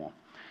animal.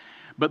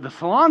 But the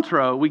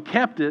cilantro, we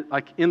kept it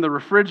like in the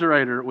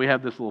refrigerator. We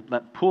have this little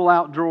that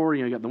pull-out drawer.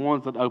 You got the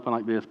ones that open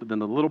like this, but then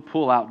the little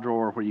pull-out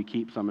drawer where you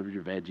keep some of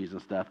your veggies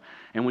and stuff.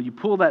 And when you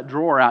pull that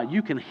drawer out,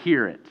 you can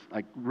hear it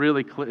like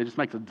really clear. It just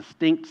makes a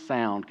distinct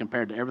sound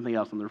compared to everything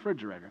else in the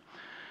refrigerator.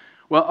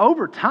 Well,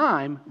 over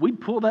time, we'd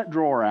pull that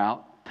drawer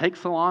out, take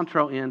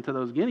cilantro into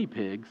those guinea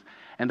pigs,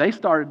 and they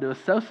started to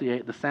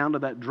associate the sound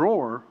of that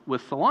drawer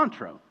with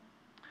cilantro.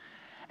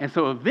 And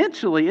so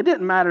eventually, it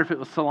didn't matter if it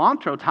was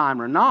cilantro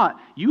time or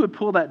not, you would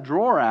pull that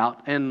drawer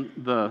out, and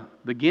the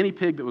guinea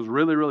pig that was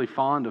really, really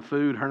fond of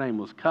food, her name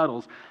was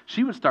Cuddles,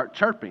 she would start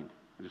chirping.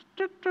 Just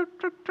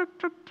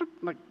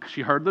like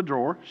she heard the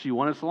drawer, she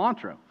wanted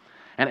cilantro.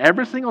 And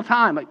every single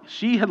time, like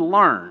she had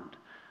learned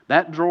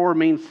that drawer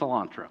means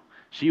cilantro.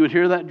 She would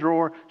hear that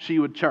drawer, she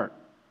would chirp.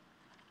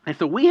 And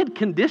so we had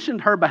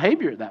conditioned her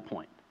behavior at that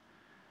point.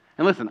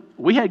 And listen,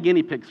 we had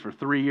guinea pigs for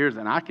 3 years,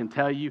 and I can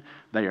tell you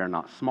they are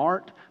not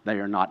smart, they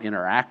are not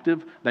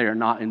interactive, they are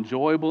not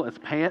enjoyable as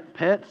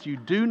pets. You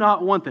do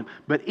not want them.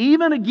 But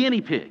even a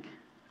guinea pig,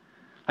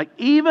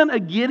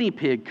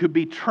 could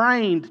be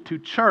trained to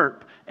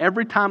chirp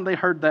every time they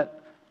heard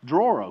that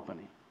drawer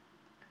opening.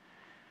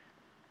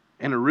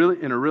 In a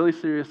really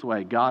serious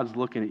way, God's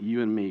looking at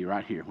you and me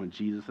right here when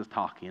Jesus is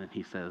talking, and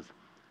he says,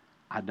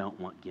 I don't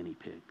want guinea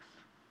pigs.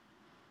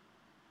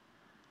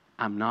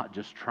 I'm not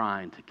just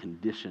trying to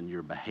condition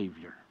your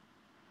behavior.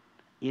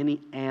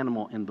 Any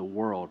animal in the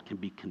world can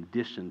be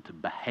conditioned to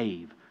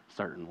behave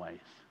certain ways.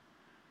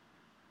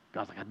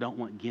 God's like, I don't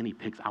want guinea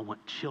pigs, I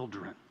want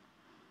children.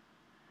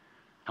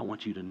 I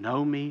want you to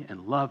know me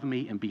and love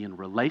me and be in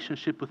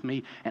relationship with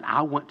me, and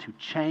I want to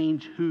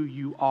change who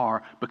you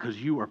are because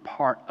you are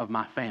part of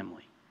my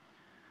family.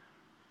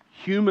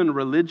 Human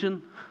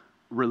religion,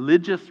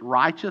 religious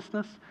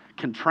righteousness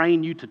can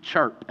train you to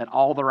chirp at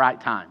all the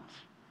right times,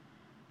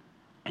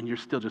 and you're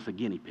still just a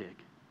guinea pig.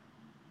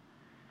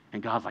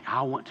 And God's like,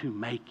 I want to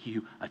make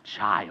you a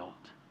child.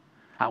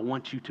 I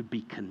want you to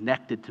be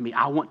connected to me.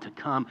 I want to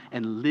come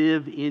and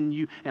live in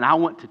you, and I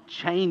want to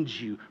change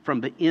you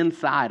from the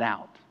inside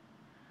out.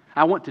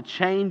 I want to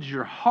change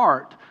your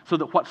heart so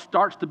that what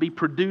starts to be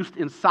produced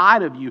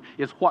inside of you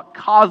is what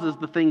causes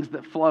the things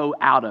that flow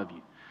out of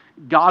you.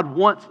 God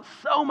wants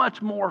so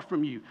much more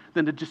from you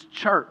than to just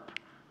chirp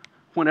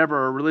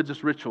whenever a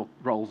religious ritual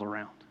rolls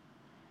around.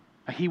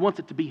 He wants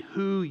it to be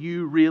who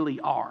you really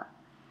are.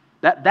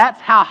 That's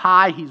how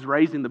high He's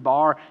raising the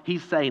bar.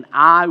 He's saying,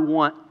 I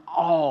want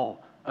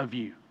all of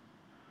you.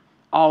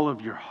 All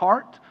of your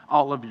heart,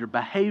 all of your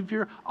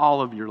behavior,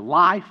 all of your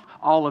life,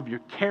 all of your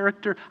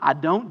character. I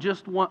don't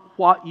just want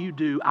what you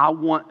do, I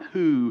want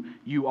who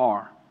you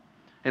are.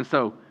 And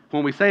so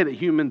when we say that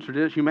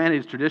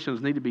humanity's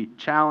traditions need to be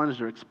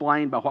challenged or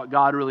explained by what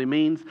God really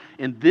means,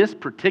 in this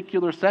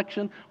particular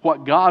section,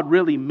 what God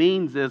really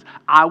means is,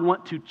 I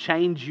want to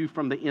change you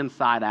from the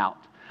inside out.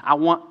 I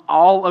want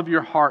all of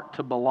your heart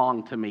to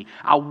belong to me.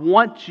 I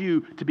want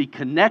you to be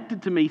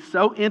connected to me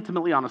so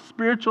intimately on a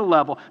spiritual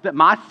level that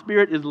my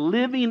Spirit is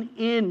living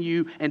in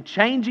you and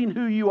changing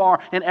who you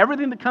are, and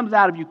everything that comes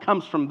out of you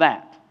comes from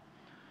that.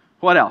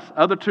 What else?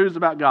 Other truths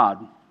about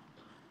God.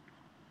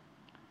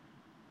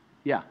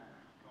 Yeah.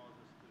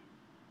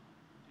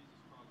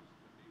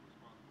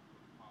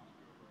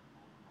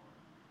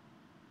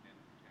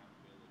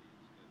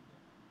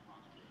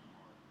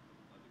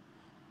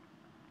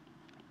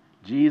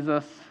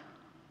 Jesus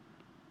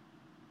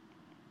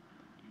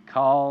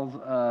calls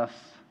us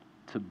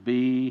to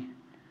be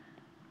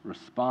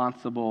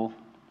responsible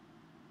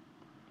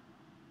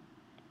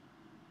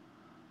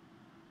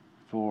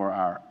for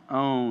our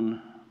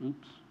own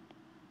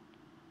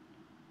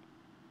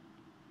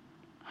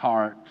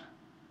heart,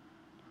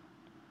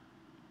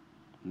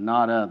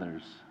 not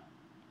others.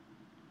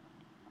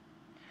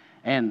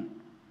 And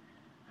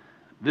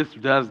this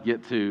does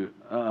get to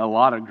a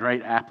lot of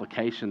great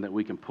application that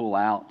we can pull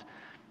out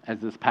as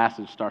this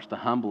passage starts to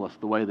humble us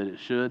the way that it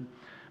should.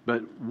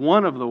 But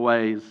one of the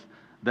ways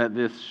that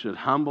this should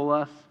humble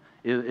us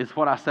is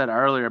what I said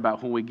earlier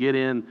about when we get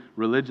in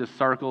religious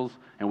circles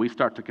and we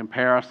start to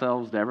compare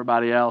ourselves to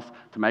everybody else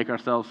to make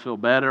ourselves feel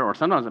better, or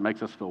sometimes it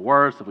makes us feel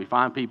worse if we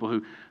find people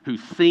who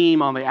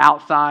seem on the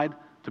outside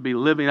to be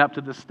living up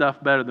to this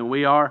stuff better than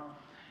we are.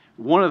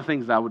 One of the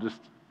things I would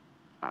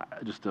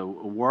just a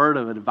word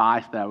of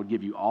advice that I would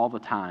give you all the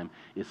time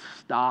is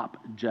stop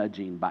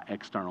judging by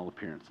external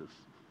appearances.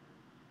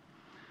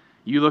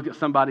 You look at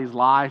somebody's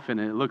life and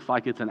it looks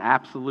like it's an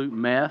absolute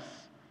mess,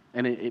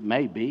 and it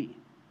may be,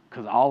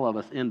 because all of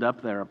us end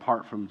up there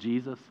apart from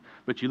Jesus.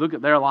 But you look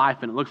at their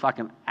life and it looks like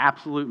an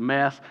absolute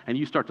mess, and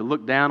you start to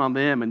look down on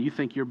them and you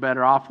think you're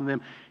better off than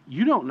them.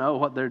 You don't know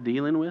what they're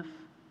dealing with,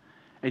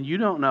 and you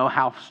don't know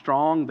how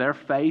strong their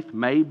faith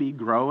may be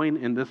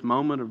growing in this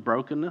moment of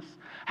brokenness,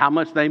 how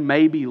much they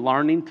may be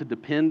learning to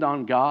depend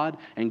on God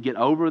and get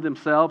over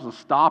themselves and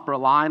stop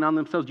relying on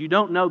themselves. You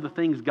don't know the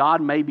things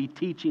God may be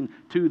teaching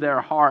to their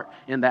heart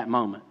in that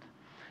moment.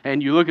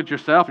 And you look at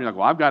yourself and you're like,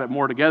 well, I've got it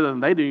more together than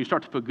they do. You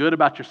start to feel good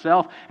about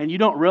yourself, and you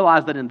don't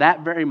realize that in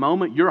that very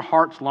moment, your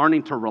heart's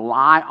learning to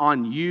rely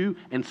on you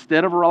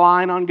instead of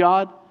relying on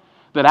God.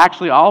 That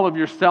actually all of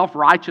your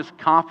self-righteous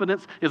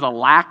confidence is a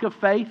lack of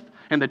faith,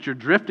 and that you're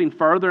drifting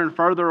further and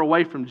further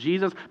away from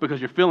Jesus because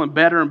you're feeling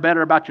better and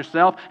better about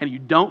yourself and you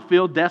don't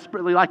feel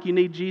desperately like you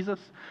need Jesus.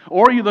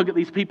 Or you look at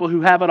these people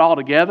who have it all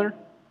together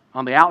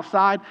on the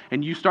outside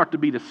and you start to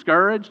be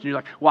discouraged and you're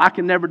like, well, I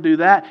can never do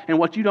that. And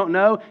what you don't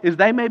know is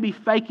they may be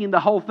faking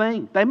the whole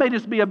thing. They may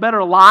just be a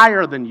better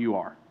liar than you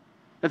are.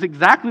 That's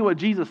exactly what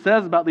Jesus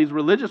says about these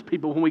religious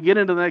people when we get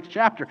into the next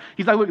chapter.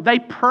 He's like, look, they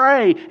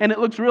pray and it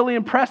looks really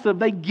impressive.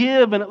 They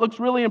give and it looks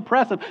really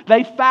impressive.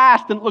 They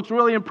fast and it looks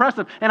really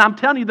impressive. And I'm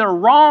telling you, they're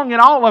wrong in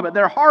all of it.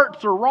 Their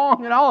hearts are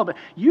wrong in all of it.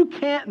 You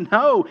can't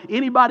know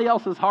anybody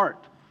else's heart.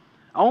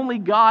 Only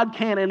God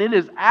can, and it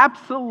is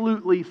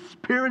absolutely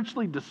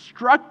spiritually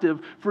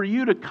destructive for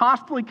you to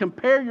constantly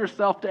compare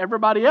yourself to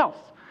everybody else,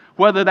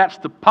 whether that's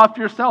to puff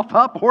yourself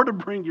up or to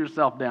bring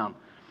yourself down.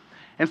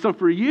 And so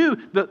for you,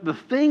 the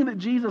thing that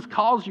Jesus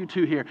calls you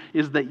to here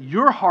is that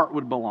your heart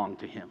would belong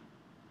to Him.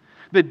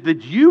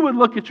 That you would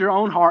look at your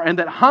own heart, and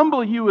that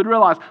humbly you would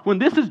realize, when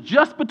this is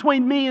just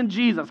between me and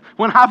Jesus,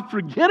 when I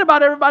forget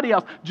about everybody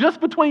else, just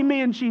between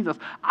me and Jesus,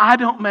 I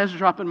don't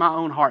measure up in my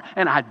own heart,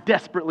 and I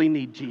desperately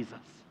need Jesus.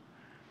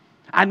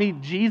 I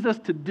need Jesus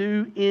to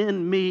do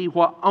in me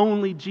what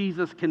only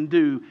Jesus can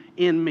do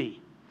in me.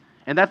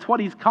 And that's what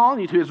he's calling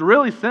you to. It's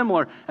really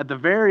similar at the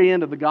very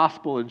end of the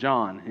Gospel of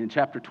John in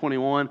chapter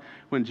 21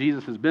 when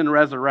Jesus has been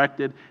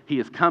resurrected. He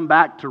has come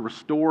back to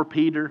restore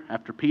Peter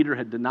after Peter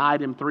had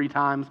denied him 3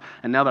 times.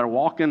 And now they're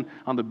walking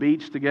on the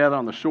beach together,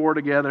 on the shore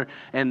together.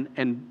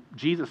 And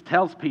Jesus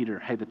tells Peter,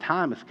 hey, the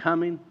time is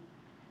coming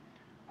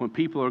when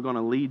people are going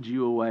to lead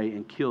you away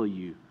and kill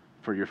you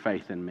for your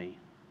faith in me.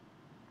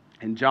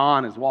 And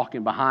John is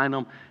walking behind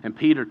them. And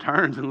Peter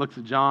turns and looks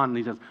at John and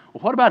he says,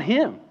 well, what about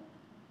him?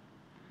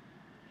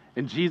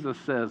 And Jesus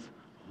says,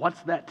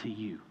 what's that to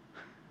you?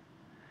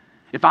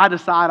 If I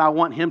decide I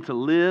want him to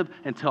live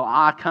until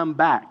I come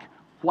back,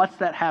 what's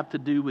that have to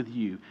do with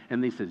you?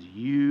 And he says,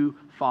 you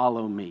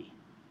follow me.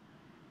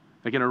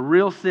 Like in a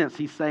real sense,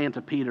 he's saying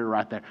to Peter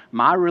right there,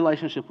 my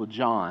relationship with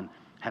John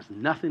has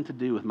nothing to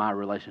do with my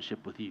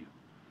relationship with you.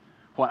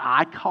 What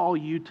I call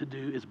you to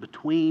do is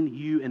between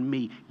you and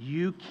me.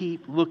 You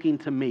keep looking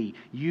to me.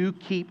 You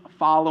keep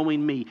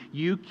following me.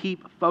 You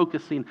keep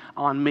focusing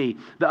on me.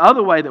 The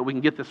other way that we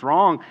can get this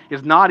wrong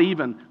is not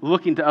even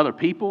looking to other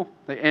people.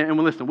 And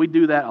listen, we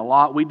do that a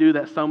lot. We do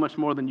that so much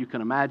more than you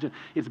can imagine.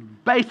 It's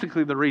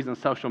basically the reason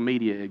social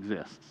media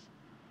exists.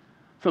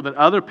 So that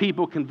other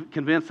people can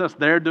convince us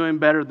they're doing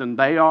better than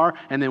they are,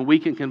 and then we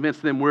can convince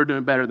them we're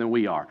doing better than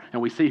we are.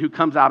 And we see who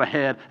comes out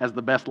ahead as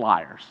the best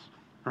liars,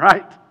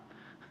 right?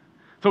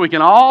 So we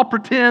can all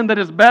pretend that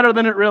it's better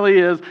than it really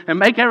is and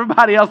make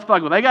everybody else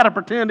fuck with. They got to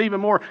pretend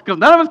even more because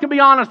none of us can be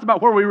honest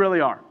about where we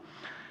really are.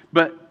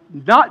 But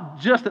not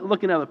just at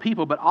looking at other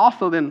people, but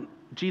also then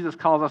Jesus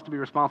calls us to be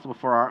responsible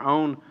for our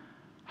own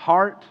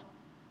heart.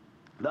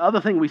 The other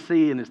thing we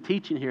see in his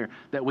teaching here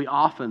that we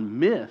often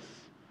miss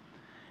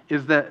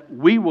is that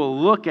we will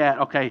look at,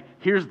 okay,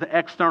 here's the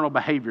external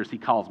behaviors he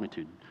calls me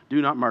to. Do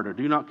not murder.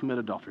 Do not commit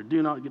adultery.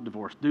 Do not get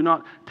divorced. Do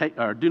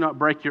not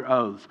break your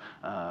oaths.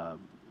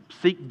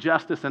 Seek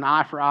justice, an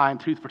eye for eye and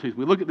tooth for tooth.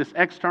 We look at this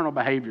external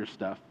behavior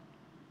stuff.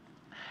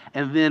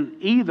 And then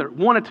either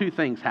one of two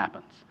things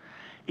happens.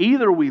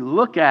 Either we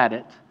look at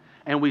it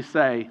and we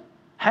say,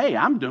 hey,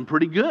 I'm doing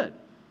pretty good.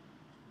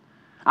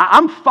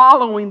 I'm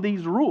following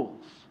these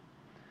rules.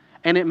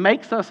 And it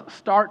makes us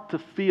start to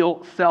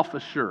feel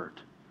self-assured.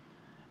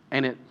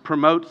 And it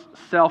promotes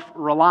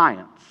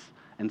self-reliance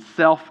and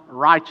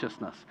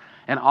self-righteousness.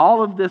 And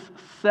all of this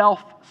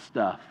self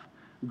stuff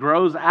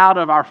grows out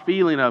of our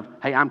feeling of,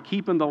 hey, I'm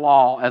keeping the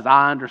law as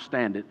I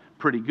understand it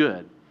pretty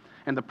good.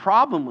 And the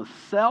problem with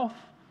self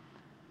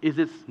is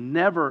it's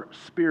never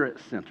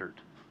spirit-centered.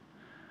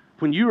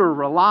 When you are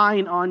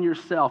relying on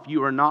yourself,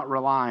 you are not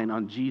relying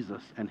on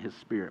Jesus and his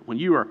Spirit. When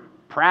you are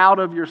proud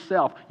of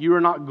yourself, you are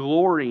not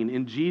glorying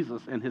in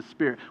Jesus and his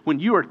Spirit. When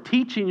you are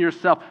teaching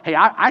yourself, hey,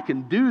 I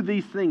can do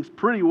these things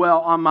pretty well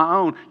on my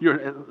own,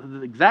 you're at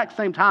the exact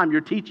same time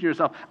you're teaching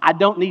yourself, I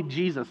don't need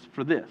Jesus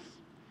for this.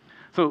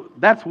 So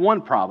that's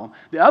one problem.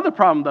 The other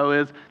problem, though,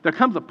 is there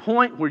comes a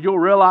point where you'll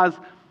realize,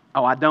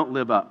 oh, I don't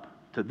live up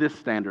to this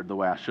standard the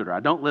way I should, or I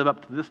don't live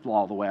up to this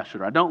law the way I should,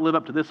 or I don't live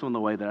up to this one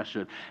the way that I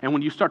should. And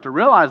when you start to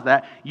realize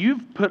that,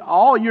 you've put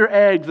all your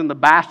eggs in the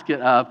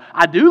basket of,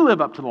 I do live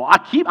up to the law.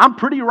 I'm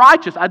pretty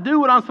righteous. I do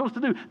what I'm supposed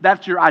to do.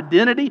 That's your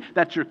identity.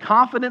 That's your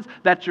confidence.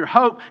 That's your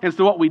hope. And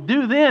so what we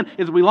do then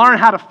is we learn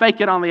how to fake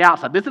it on the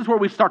outside. This is where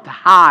we start to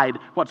hide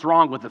what's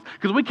wrong with us.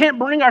 Because we can't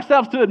bring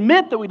ourselves to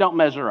admit that we don't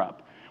measure up.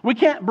 We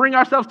can't bring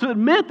ourselves to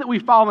admit that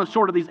we've fallen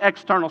short of these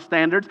external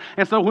standards.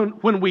 And so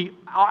when we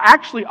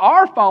actually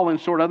are falling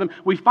short of them,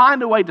 we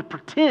find a way to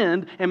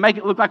pretend and make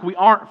it look like we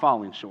aren't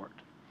falling short.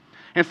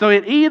 And so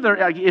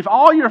if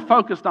all you're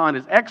focused on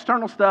is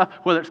external stuff,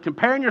 whether it's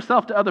comparing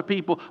yourself to other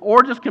people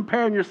or just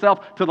comparing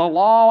yourself to the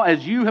law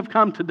as you have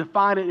come to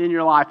define it in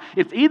your life,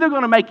 it's either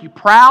going to make you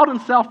proud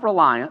and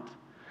self-reliant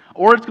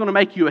or it's going to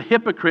make you a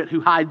hypocrite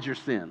who hides your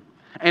sin.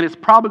 And it's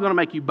probably going to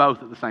make you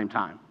both at the same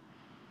time.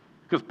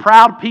 Because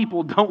proud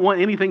people don't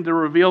want anything to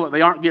reveal that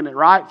they aren't getting it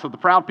right, so the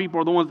proud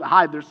people are the ones that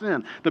hide their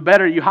sin. The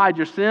better you hide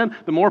your sin,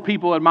 the more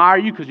people admire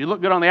you because you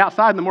look good on the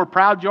outside, and the more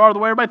proud you are, the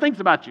way everybody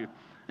thinks about you.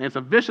 And it's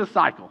a vicious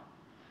cycle.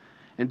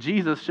 And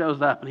Jesus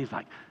shows up, and he's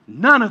like,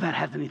 none of that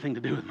has anything to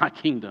do with my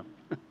kingdom.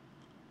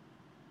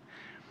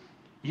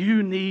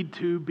 You need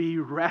to be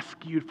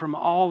rescued from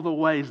all the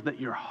ways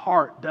that your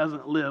heart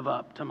doesn't live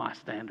up to my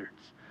standards.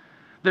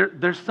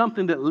 There's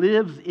something that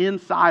lives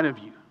inside of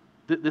you,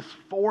 this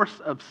force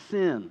of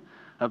sin,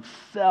 of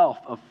self,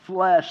 of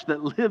flesh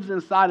that lives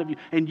inside of you,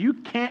 and you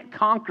can't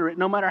conquer it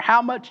no matter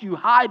how much you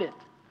hide it.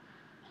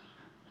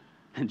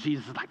 And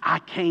Jesus is like, I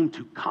came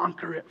to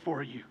conquer it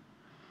for you.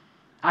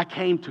 I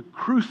came to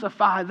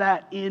crucify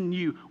that in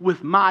you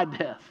with my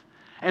death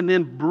and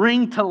then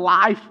bring to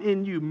life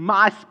in you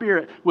my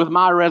Spirit with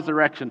my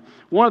resurrection.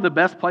 One of the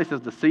best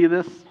places to see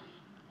this,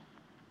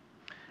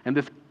 and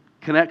this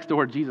connects to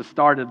where Jesus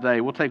started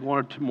today. We'll take one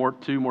or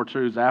two more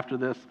truths after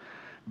this,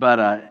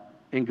 but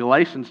in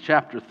Galatians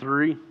chapter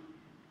 3.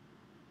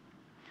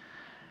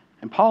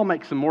 And Paul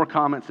makes some more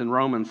comments in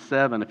Romans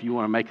 7 if you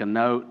want to make a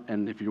note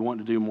and if you want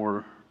to do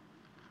more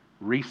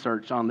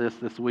research on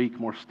this week,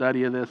 more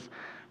study of this.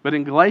 But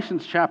in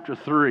Galatians chapter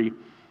 3,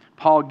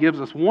 Paul gives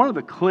us one of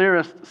the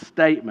clearest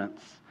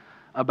statements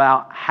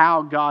about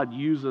how God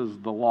uses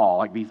the law,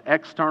 like these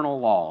external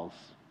laws,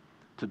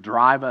 to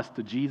drive us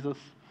to Jesus.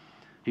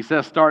 He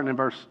says, starting in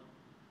verse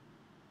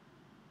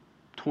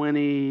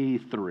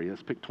 23,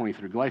 let's pick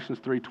 23, Galatians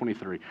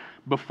 3:23.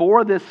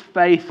 Before this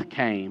faith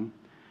came,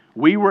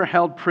 we were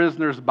held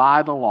prisoners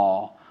by the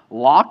law,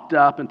 locked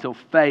up until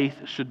faith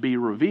should be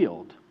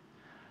revealed.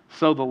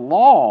 So the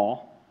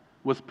law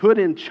was put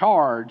in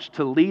charge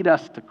to lead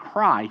us to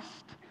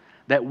Christ,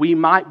 that we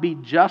might be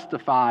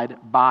justified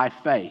by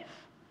faith.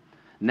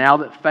 Now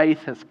that faith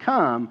has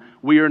come,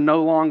 we are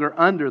no longer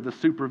under the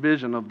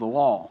supervision of the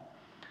law.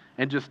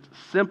 And just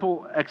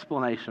simple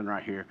explanation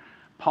right here.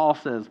 Paul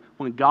says,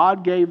 when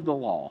God gave the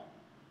law,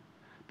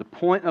 the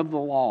point of the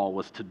law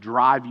was to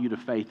drive you to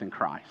faith in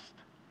Christ.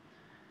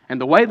 And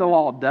the way the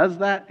law does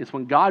that is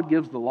when God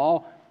gives the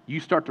law,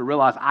 you start to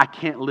realize, I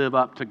can't live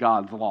up to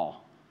God's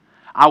law.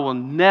 I will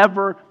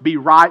never be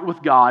right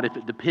with God if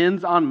it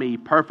depends on me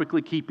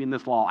perfectly keeping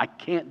this law. I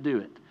can't do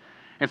it.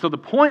 And so the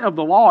point of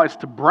the law is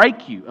to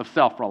break you of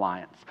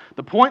self-reliance.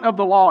 The point of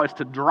the law is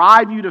to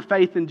drive you to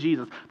faith in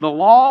Jesus. The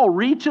law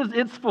reaches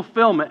its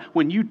fulfillment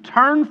when you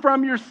turn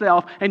from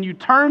yourself and you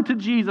turn to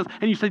Jesus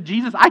and you say,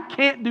 Jesus, I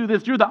can't do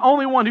this. You're the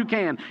only one who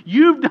can.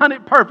 You've done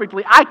it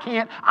perfectly. I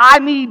can't. I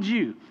need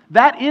you.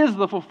 That is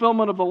the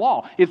fulfillment of the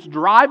law. It's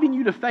driving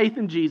you to faith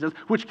in Jesus,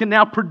 which can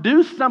now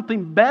produce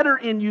something better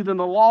in you than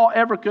the law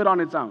ever could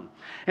on its own.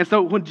 And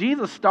so when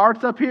Jesus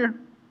starts up here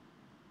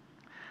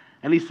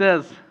and he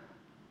says,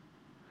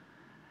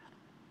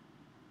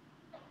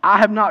 I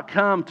have not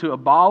come to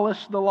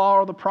abolish the law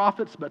or the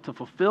prophets, but to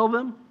fulfill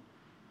them.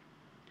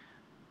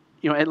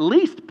 At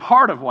least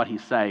part of what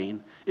he's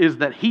saying is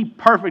that he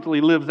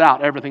perfectly lives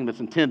out everything that's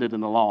intended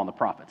in the law and the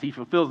prophets. He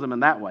fulfills them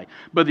in that way.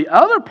 But the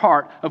other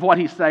part of what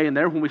he's saying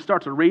there, when we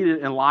start to read it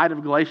in light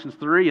of Galatians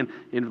 3 and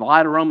in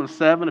light of Romans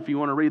 7, if you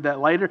want to read that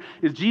later,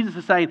 is Jesus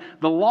is saying,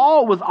 the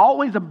law was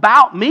always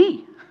about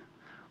me.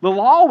 The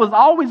law was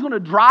always going to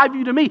drive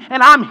you to me.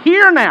 And I'm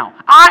here now.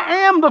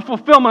 I am the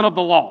fulfillment of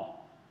the law.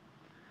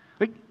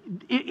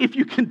 If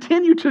you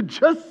continue to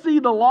just see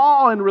the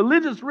law and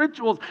religious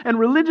rituals and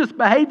religious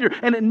behavior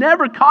and it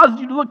never causes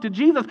you to look to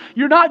Jesus,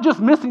 you're not just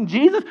missing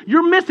Jesus,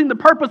 you're missing the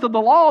purpose of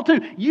the law too.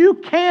 You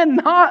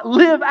cannot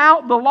live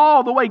out the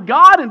law the way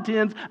God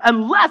intends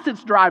unless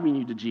it's driving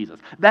you to Jesus.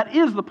 That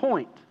is the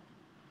point.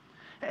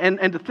 And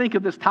to think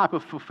of this type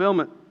of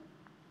fulfillment,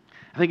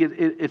 I think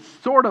it's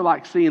sort of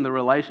like seeing the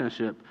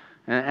relationship.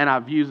 And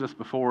I've used this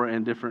before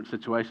in different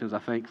situations, I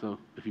think, so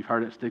if you've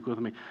heard it, stick with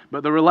me.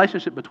 But the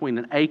relationship between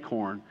an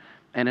acorn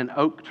and an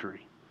oak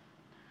tree.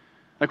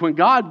 Like when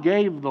God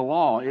gave the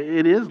law,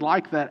 it is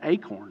like that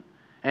acorn.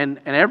 And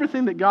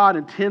everything that God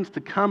intends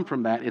to come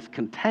from that is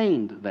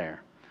contained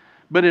there.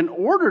 But in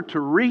order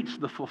to reach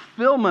the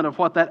fulfillment of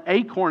what that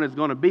acorn is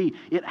going to be,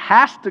 it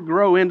has to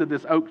grow into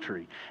this oak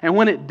tree. And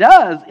when it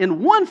does,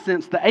 in one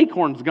sense, the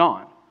acorn's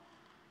gone.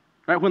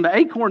 Right? When the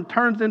acorn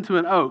turns into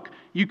an oak,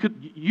 you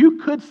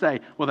could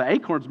say, well, the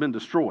acorn's been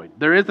destroyed.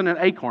 There isn't an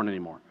acorn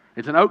anymore.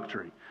 It's an oak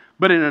tree.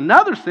 But in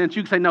another sense,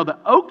 you could say, no, the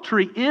oak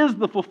tree is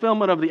the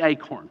fulfillment of the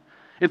acorn.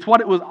 It's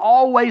what it was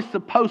always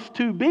supposed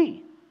to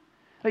be.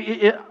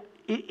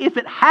 If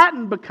it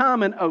hadn't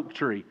become an oak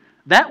tree,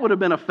 that would have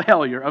been a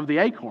failure of the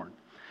acorn.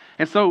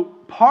 And so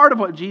part of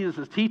what Jesus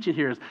is teaching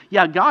here is,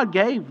 yeah, God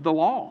gave the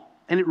law.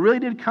 And it really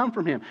did come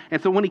from him. And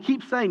so when he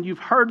keeps saying, you've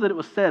heard that it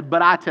was said,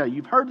 but I tell you.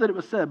 You've heard that it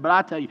was said, but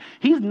I tell you.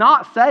 He's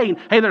not saying,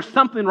 hey, there's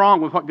something wrong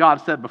with what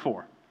God said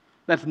before.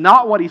 That's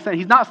not what he's saying.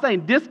 He's not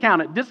saying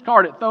discount it,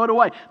 discard it, throw it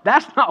away.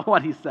 That's not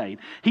what he's saying.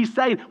 He's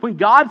saying when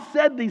God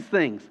said these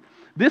things,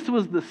 this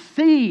was the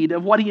seed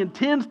of what he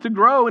intends to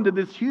grow into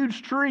this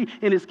huge tree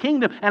in his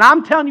kingdom. And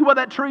I'm telling you what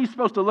that tree is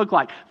supposed to look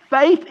like.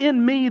 Faith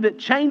in me that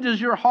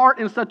changes your heart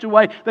in such a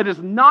way that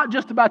it's not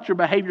just about your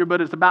behavior, but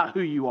it's about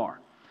who you are.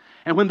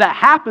 And when that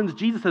happens,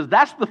 Jesus says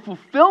that's the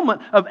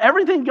fulfillment of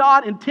everything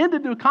God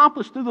intended to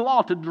accomplish through the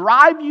law, to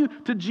drive you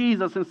to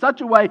Jesus in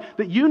such a way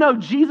that you know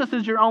Jesus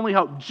is your only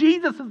hope.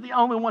 Jesus is the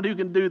only one who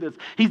can do this.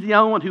 He's the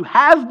only one who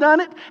has done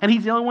it, and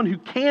he's the only one who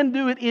can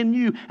do it in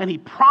you, and he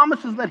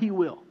promises that he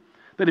will.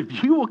 That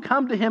if you will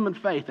come to him in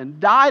faith and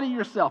die to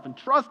yourself and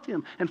trust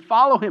him and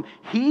follow him,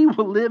 he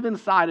will live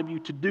inside of you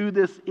to do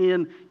this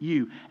in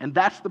you. And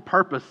that's the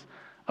purpose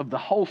of the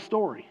whole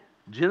story.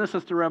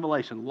 Genesis to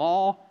Revelation,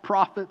 law,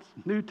 prophets,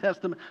 New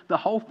Testament, the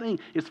whole thing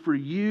is for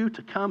you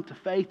to come to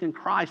faith in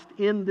Christ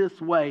in this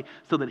way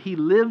so that he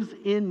lives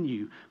in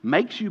you,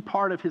 makes you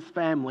part of his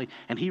family,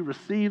 and he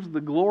receives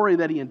the glory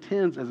that he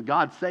intends as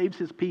God saves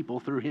his people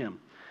through him.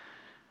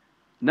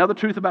 Another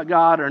truth about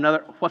God,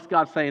 or what's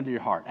God saying to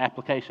your heart?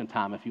 Application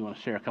time if you want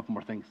to share a couple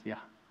more things. Yeah. I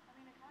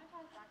mean, it kind of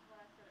ties back to what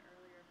I said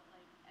earlier, but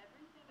like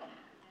everything that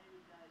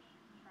humanity does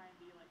should try and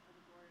be like for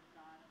the glory of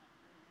God and like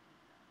for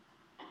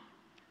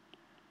his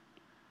kingdom.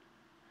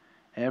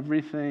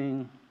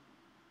 Everything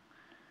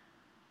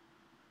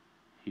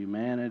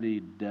humanity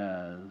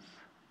does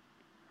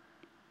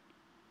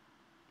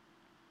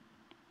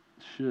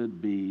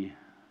should be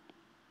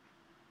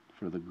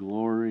for the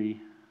glory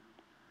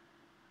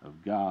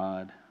of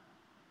God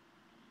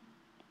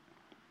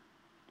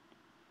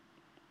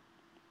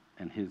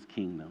and his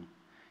kingdom.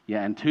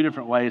 Yeah, and two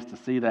different ways to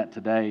see that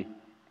today.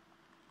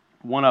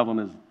 One of them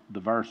is the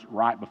verse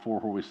right before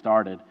where we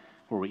started,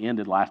 where we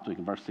ended last week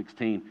in verse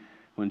 16,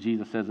 when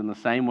Jesus says, "In the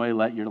same way,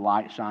 let your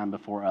light shine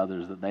before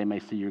others, that they may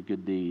see your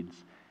good deeds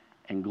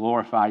and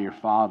glorify your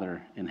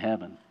Father in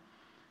heaven."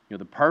 You know,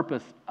 the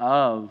purpose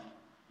of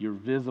your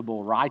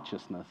visible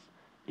righteousness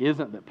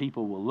isn't that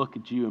people will look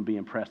at you and be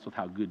impressed with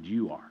how good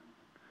you are.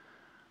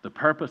 The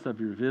purpose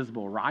of your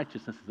visible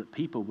righteousness is that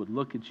people would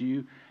look at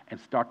you and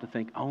start to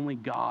think only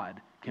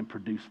God can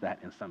produce that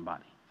in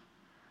somebody.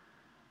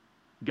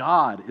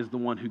 God is the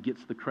one who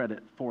gets the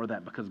credit for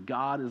that because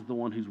God is the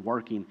one who's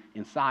working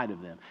inside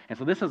of them. And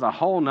so this is a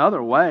whole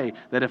nother way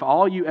that if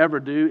all you ever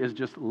do is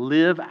just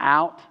live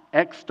out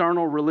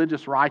external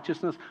religious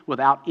righteousness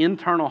without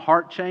internal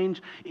heart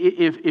change,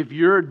 if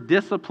your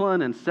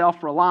discipline and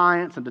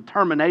self-reliance and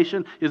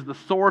determination is the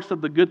source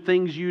of the good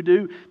things you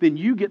do, then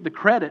you get the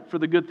credit for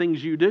the good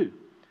things you do.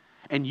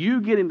 And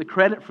you getting the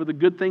credit for the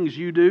good things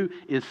you do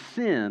is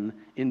sin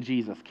in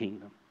Jesus'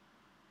 kingdom.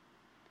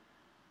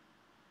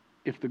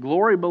 If the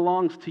glory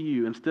belongs to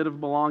you instead of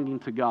belonging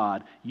to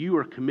God, you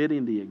are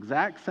committing the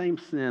exact same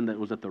sin that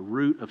was at the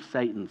root of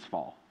Satan's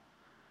fall.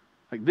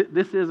 Like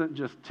this isn't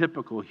just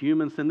typical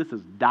human sin, this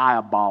is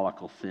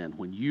diabolical sin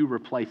when you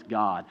replace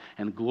God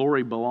and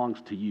glory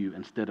belongs to you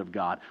instead of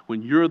God,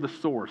 when you're the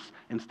source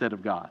instead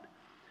of God.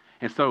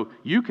 And so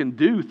you can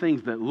do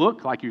things that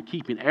look like you're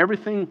keeping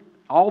everything,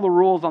 all the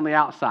rules on the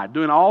outside,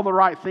 doing all the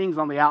right things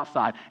on the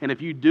outside. And if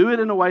you do it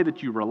in a way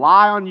that you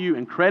rely on you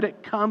and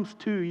credit comes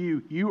to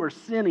you, you are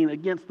sinning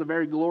against the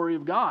very glory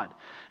of God.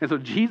 And so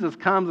Jesus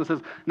comes and says,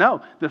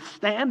 no, the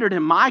standard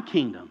in my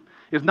kingdom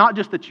is not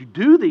just that you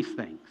do these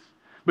things,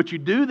 but you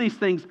do these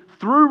things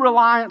through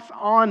reliance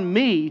on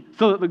me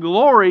so that the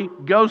glory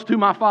goes to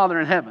my Father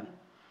in heaven.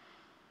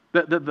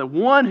 The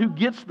one who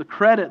gets the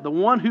credit, the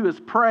one who is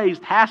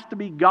praised, has to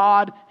be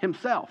God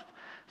himself.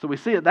 So we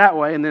see it that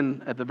way, and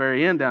then at the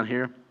very end down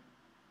here,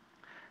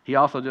 he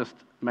also just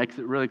makes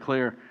it really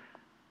clear,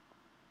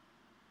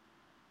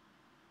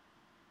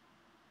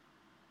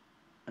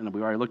 and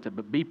we already looked at,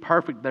 but be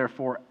perfect,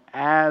 therefore,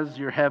 as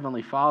your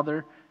heavenly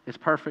Father is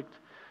perfect.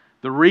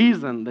 The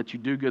reason that you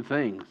do good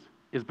things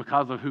is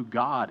because of who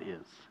God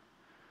is.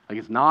 Like,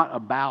 it's not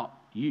about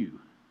you.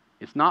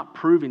 It's not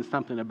proving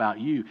something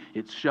about you.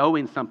 It's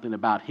showing something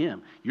about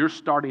Him. You're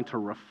starting to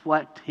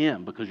reflect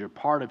Him because you're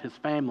part of His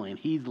family and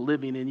He's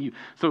living in you.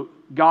 So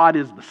God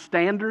is the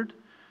standard.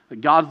 That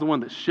God's the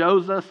one that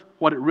shows us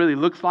what it really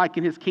looks like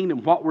in His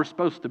kingdom, what we're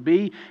supposed to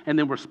be, and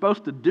then we're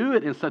supposed to do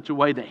it in such a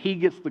way that He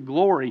gets the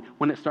glory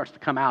when it starts to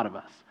come out of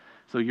us.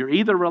 So you're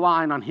either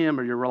relying on Him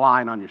or you're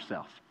relying on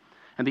yourself.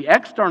 And the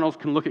externals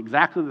can look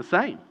exactly the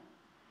same.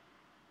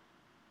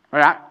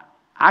 Right?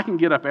 I can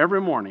get up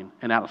every morning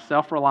and out of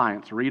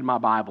self-reliance read my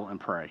Bible and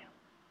pray.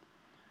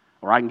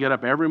 Or I can get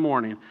up every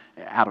morning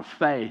out of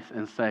faith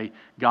and say,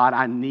 God,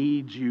 I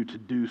need you to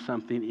do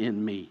something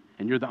in me.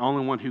 And you're the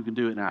only one who can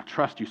do it, and I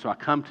trust you, so I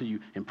come to you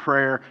in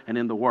prayer and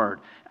in the Word.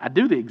 I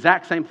do the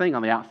exact same thing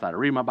on the outside. I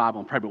read my Bible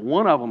and pray, but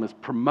one of them is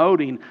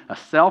promoting a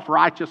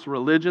self-righteous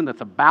religion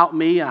that's about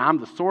me, and I'm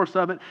the source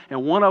of it,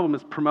 and one of them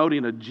is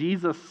promoting a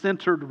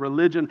Jesus-centered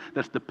religion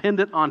that's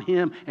dependent on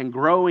Him and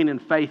growing in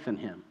faith in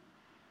Him.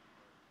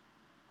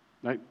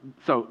 Right?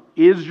 So,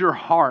 is your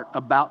heart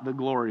about the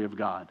glory of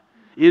God?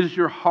 Is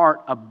your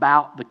heart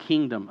about the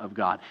kingdom of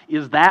God?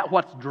 Is that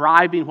what's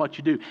driving what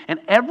you do? And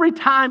every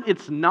time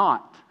it's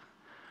not,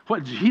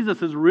 what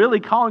Jesus is really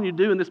calling you to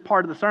do in this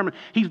part of the sermon,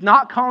 He's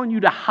not calling you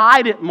to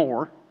hide it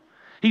more.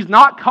 He's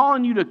not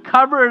calling you to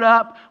cover it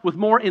up with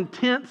more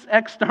intense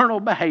external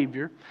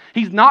behavior.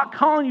 He's not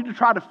calling you to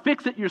try to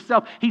fix it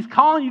yourself. He's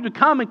calling you to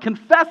come and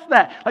confess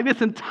that. Like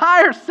this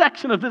entire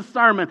section of this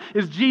sermon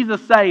is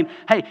Jesus saying,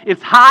 hey,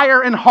 it's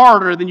higher and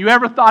harder than you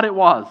ever thought it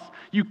was.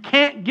 You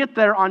can't get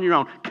there on your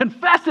own.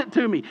 Confess it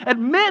to me.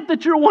 Admit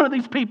that you're one of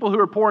these people who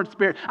are poor in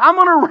spirit. I'm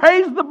going to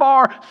raise the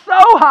bar so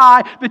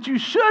high that you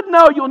should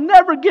know you'll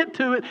never get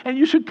to it, and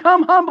you should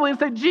come humbly and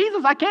say,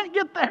 Jesus, I can't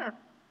get there.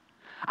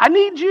 I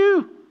need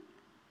you.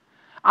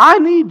 I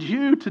need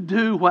you to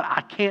do what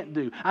I can't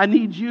do. I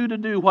need you to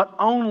do what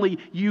only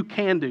you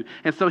can do.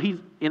 And so He's,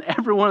 in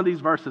every one of these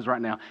verses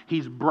right now,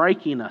 He's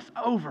breaking us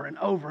over and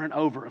over and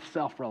over of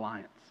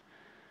self-reliance.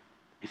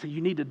 He said,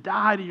 you need to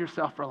die to your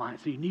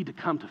self-reliance, so you need to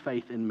come to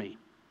faith in me.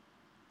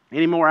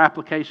 Any more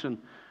application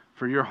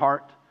for your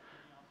heart?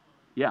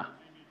 Yeah.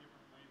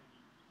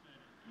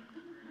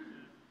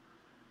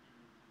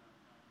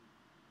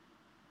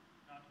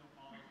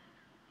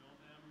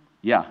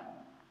 Yeah.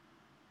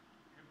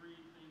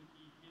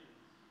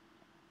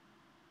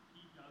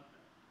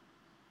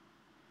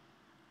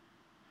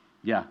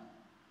 Yeah.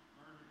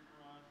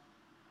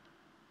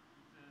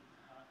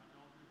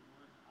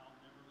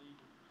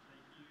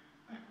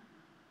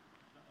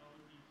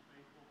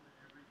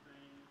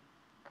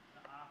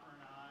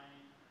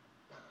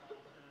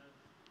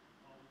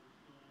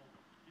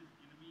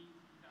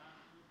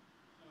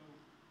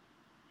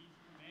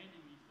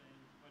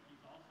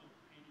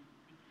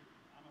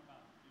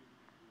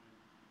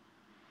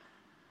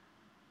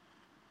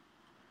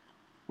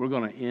 we're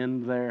going to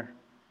end there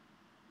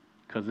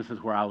because this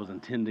is where I was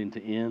intending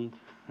to end.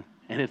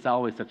 And it's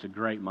always such a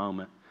great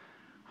moment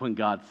when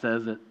God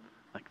says it,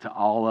 like to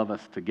all of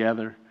us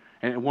together.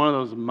 And one of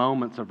those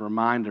moments of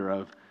reminder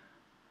of,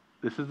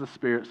 this is the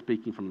Spirit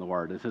speaking from the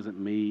Word. This isn't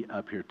me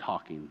up here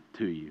talking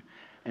to you.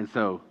 And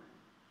so,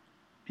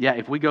 yeah,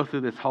 if we go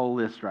through this whole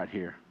list right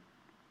here,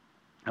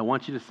 I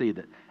want you to see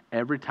that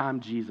every time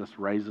Jesus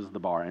raises the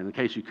bar, and in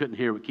case you couldn't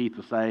hear what Keith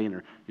was saying,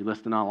 or you're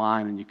listening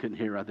online and you couldn't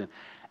hear it right then,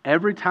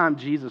 every time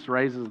Jesus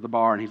raises the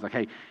bar and he's like,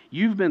 hey,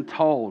 you've been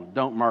told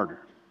don't murder,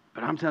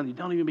 but I'm telling you,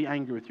 don't even be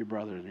angry with your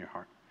brother in your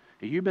heart.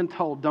 If you've been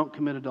told don't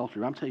commit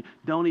adultery, I'm telling you,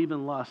 don't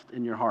even lust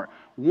in your heart.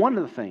 One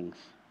of the things,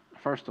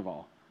 first of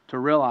all, to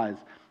realize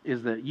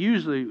is that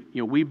usually,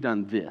 we've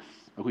done this.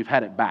 We've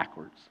had it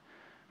backwards.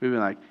 We've been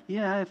like,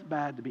 yeah, it's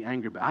bad to be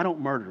angry, but I don't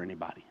murder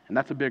anybody, and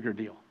that's a bigger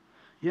deal.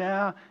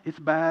 Yeah, it's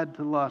bad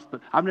to lust,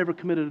 but I've never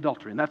committed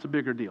adultery, and that's a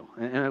bigger deal.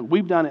 And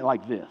we've done it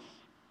like this.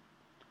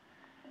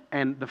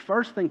 And the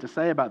first thing to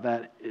say about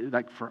that,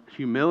 like for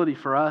humility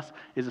for us,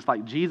 is it's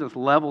like Jesus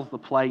levels the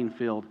playing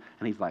field,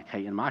 and he's like,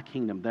 hey, in my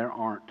kingdom, there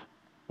aren't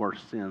worse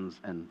sins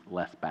and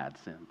less bad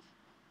sins.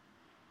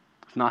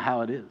 It's not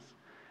how it is.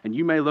 And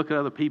you may look at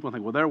other people and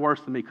think, well, they're worse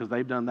than me because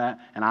they've done that,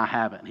 and I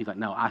haven't. And he's like,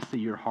 no, I see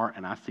your heart,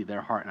 and I see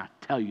their heart, and I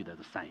tell you they're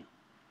the same.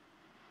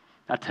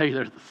 I tell you,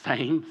 there's the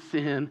same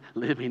sin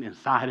living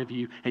inside of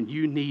you, and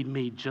you need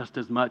me just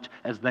as much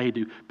as they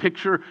do. Pick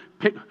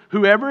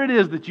whoever it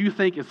is that you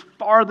think is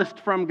farthest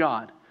from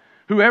God,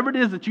 whoever it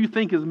is that you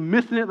think is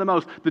missing it the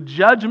most, the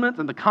judgments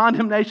and the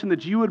condemnation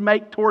that you would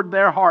make toward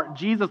their heart,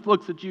 Jesus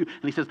looks at you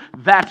and he says,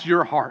 that's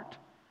your heart.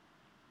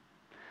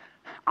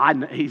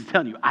 He's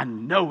telling you, I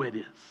know it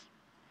is.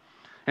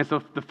 And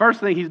so the first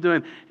thing he's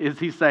doing is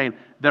he's saying,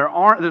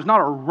 there's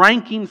not a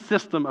ranking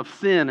system of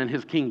sin in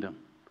his kingdom.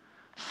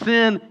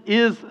 Sin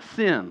is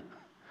sin.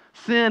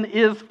 Sin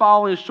is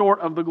falling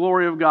short of the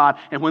glory of God.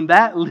 And when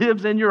that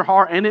lives in your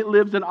heart, and it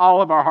lives in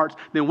all of our hearts,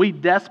 then we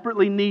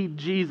desperately need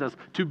Jesus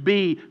to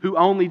be who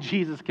only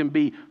Jesus can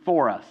be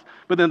for us.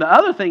 But then the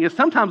other thing is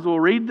sometimes we'll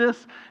read this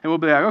and we'll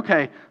be like,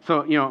 okay,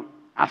 so,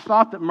 I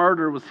thought that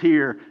murder was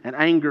here and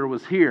anger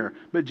was here.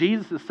 But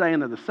Jesus is saying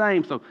they're the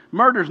same. So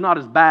murder's not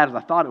as bad as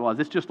I thought it was.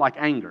 It's just like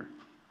anger.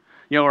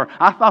 Or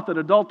I thought that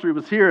adultery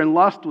was here and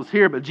lust was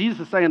here, but Jesus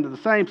is saying they're the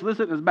same, so this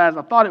isn't as bad as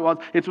I thought it was.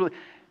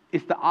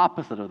 It's the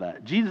opposite of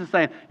that. Jesus is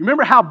saying, you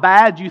remember how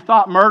bad you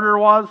thought murder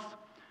was?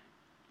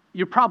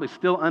 You're probably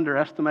still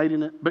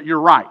underestimating it, but you're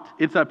right.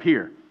 It's up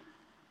here.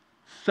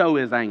 So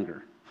is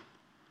anger.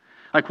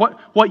 Like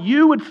what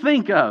you would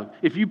think of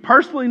if you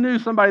personally knew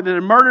somebody that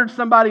had murdered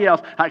somebody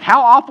else, like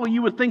how awful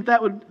you would think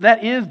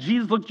that is,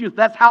 Jesus looked at you,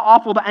 that's how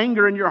awful the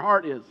anger in your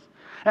heart is.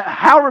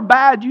 However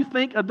bad you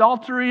think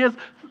adultery is,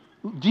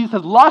 Jesus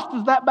says lust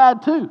is that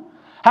bad too.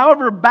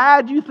 However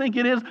bad you think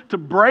it is to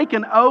break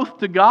an oath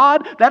to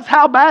God, that's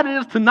how bad it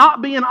is to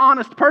not be an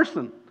honest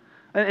person.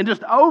 And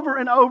just over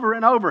and over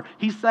and over,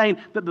 he's saying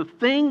that the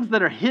things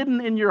that are hidden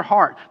in your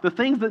heart, the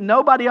things that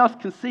nobody else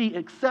can see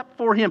except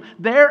for him,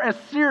 they're as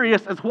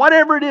serious as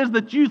whatever it is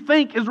that you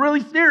think is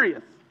really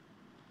serious.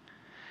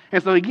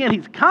 And so again,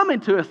 he's coming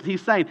to us,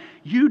 he's saying,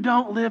 you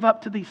don't live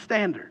up to these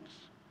standards.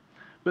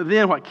 But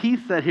then what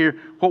Keith said here,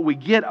 what we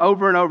get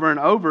over and over and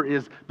over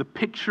is the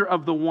picture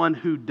of the one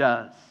who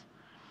does.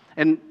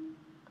 And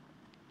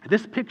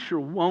this picture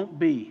won't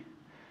be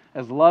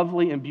as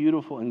lovely and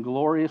beautiful and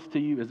glorious to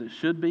you as it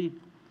should be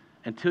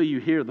until you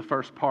hear the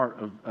first part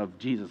of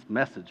Jesus'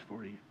 message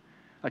for you.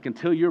 Like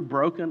until you're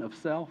broken of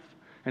self,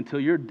 until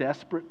you're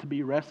desperate to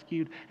be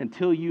rescued,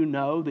 until you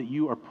know that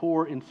you are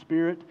poor in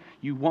spirit,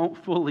 you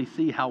won't fully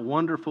see how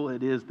wonderful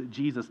it is that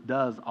Jesus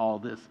does all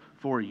this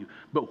for you.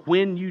 But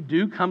when you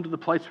do come to the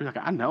place where you're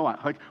like, I know,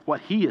 like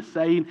what he is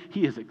saying,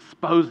 he is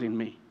exposing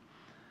me.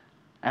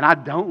 And I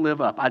don't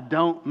live up, I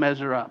don't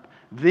measure up.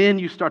 Then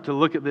you start to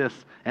look at this,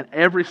 and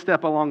every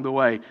step along the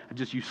way,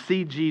 you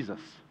see Jesus.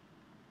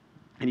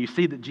 And you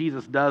see that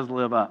Jesus does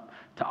live up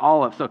to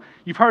all of it. So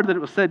you've heard that it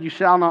was said, you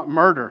shall not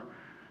murder.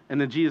 And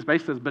then Jesus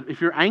basically says, but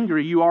if you're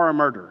angry, you are a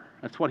murderer.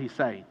 That's what he's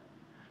saying.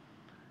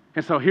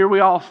 And so here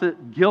we all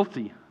sit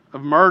guilty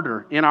of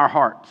murder in our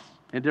hearts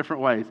in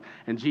different ways.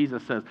 And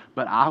Jesus says,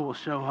 but I will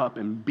show up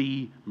and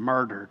be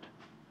murdered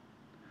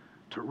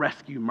to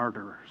rescue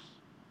murderers.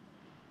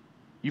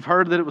 You've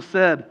heard that it was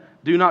said,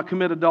 do not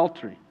commit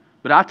adultery.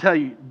 But I tell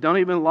you, don't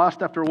even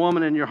lust after a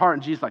woman in your heart.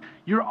 And Jesus is like,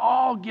 you're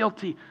all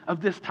guilty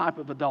of this type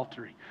of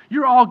adultery.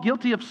 You're all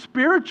guilty of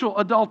spiritual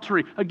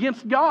adultery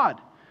against God.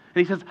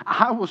 And he says,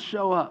 I will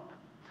show up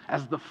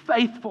as the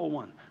faithful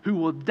one who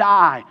will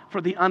die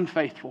for the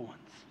unfaithful ones.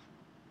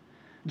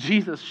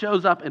 Jesus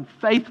shows up and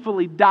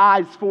faithfully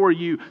dies for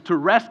you to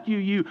rescue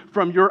you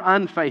from your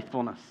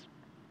unfaithfulness.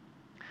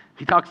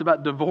 He talks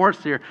about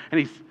divorce here,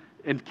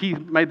 and Keith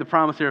made the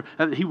promise here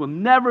that he will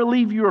never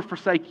leave you or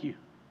forsake you.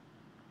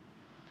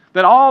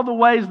 That all the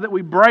ways that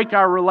we break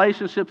our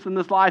relationships in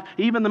this life,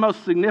 even the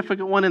most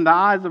significant one in the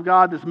eyes of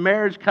God, this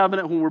marriage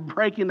covenant, when we're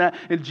breaking that,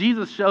 and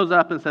Jesus shows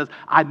up and says,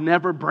 I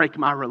never break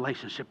my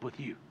relationship with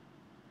you.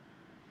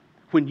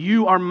 When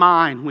you are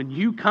mine, when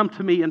you come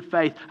to me in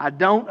faith, I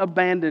don't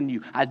abandon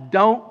you. I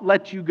don't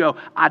let you go.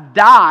 I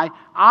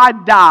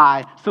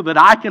die so that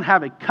I can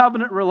have a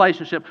covenant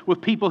relationship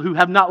with people who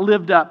have not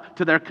lived up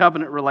to their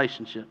covenant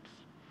relationships.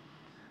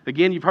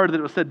 Again, you've heard that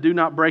it was said, do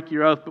not break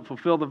your oath, but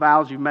fulfill the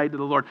vows you've made to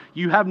the Lord.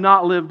 You have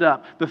not lived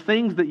up. The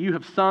things that you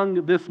have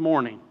sung this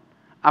morning,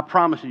 I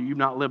promise you've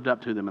not lived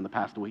up to them in the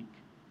past week.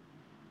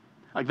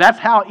 Like, that's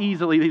how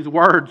easily these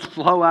words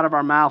flow out of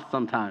our mouths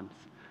sometimes.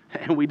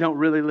 And we don't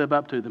really live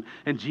up to them.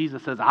 And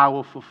Jesus says, I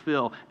will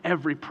fulfill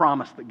every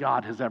promise that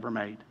God has ever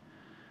made.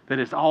 That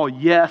it's all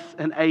yes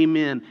and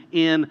amen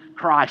in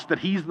Christ. That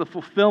He's the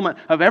fulfillment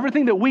of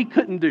everything that we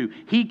couldn't do.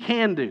 He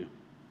can do.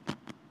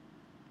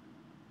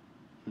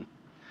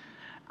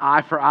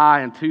 Eye for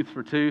eye and tooth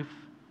for tooth.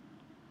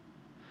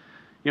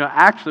 You know,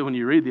 actually, when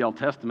you read the Old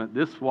Testament,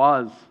 this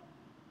was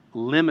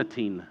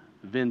limiting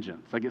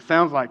vengeance. Like, it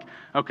sounds like,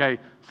 okay,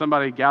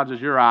 somebody gouges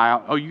your eye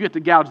out. Oh, you get to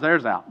gouge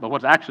theirs out. But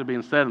what's actually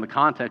being said in the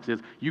context is,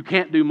 you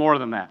can't do more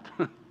than that.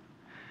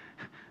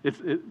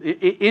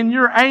 In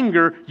your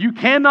anger, you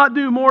cannot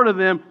do more to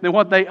them than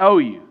what they owe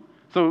you.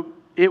 So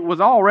it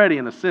was already,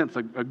 in a sense,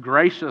 a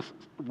gracious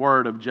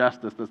word of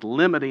justice that's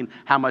limiting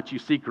how much you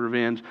seek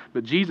revenge.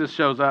 But Jesus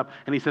shows up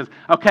and He says,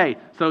 okay,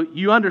 so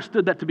you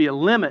understood that to be a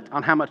limit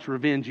on how much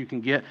revenge you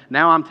can get.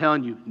 Now I'm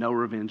telling you, no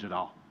revenge at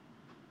all.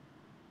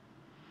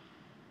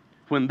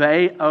 When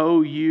they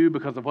owe you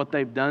because of what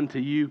they've done to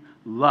you,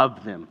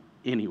 love them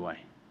anyway.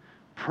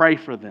 Pray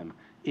for them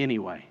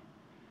anyway.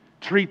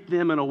 Treat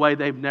them in a way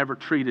they've never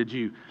treated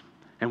you.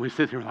 And we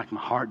sit here like, my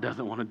heart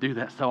doesn't want to do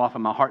that. So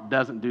often my heart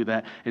doesn't do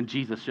that. And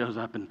Jesus shows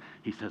up and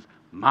He says,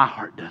 my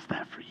heart does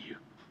that for you.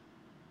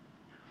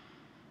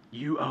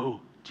 You owe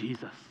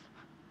Jesus.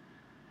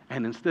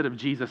 And instead of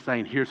Jesus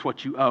saying, here's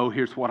what you owe,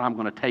 here's what I'm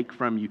going to take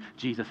from you,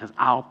 Jesus says,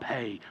 I'll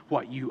pay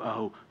what you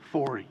owe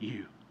for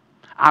you.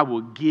 I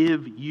will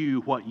give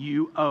you what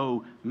you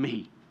owe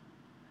me.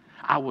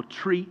 I will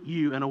treat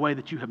you in a way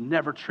that you have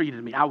never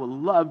treated me. I will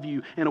love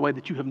you in a way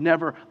that you have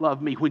never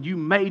loved me. When you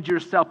made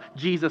yourself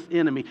Jesus'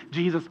 enemy,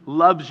 Jesus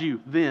loves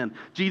you then.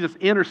 Jesus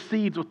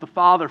intercedes with the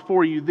Father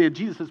for you then.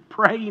 Jesus is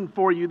praying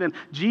for you then.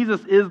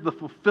 Jesus is the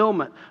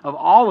fulfillment of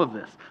all of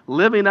this,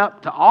 living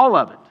up to all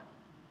of it.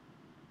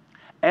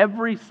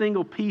 Every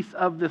single piece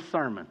of this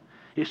sermon,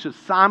 it should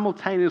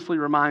simultaneously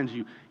remind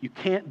you, you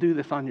can't do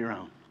this on your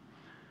own.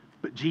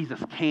 But Jesus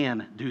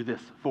can do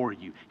this for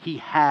you. He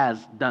has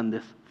done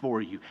this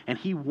for you. And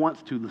He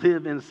wants to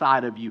live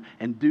inside of you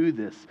and do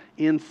this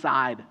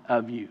inside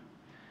of you.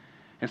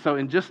 And so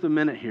in just a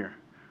minute here,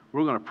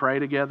 we're going to pray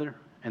together.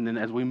 And then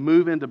as we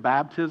move into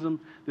baptism,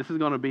 this is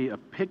going to be a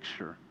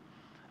picture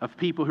of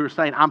people who are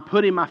saying, I'm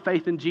putting my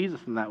faith in Jesus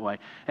in that way.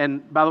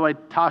 And by the way,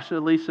 Tasha,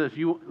 Lisa, if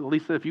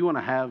you want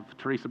to have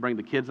Teresa bring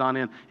the kids on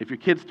in, if your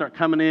kids start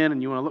coming in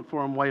and you want to look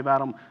for them, wave at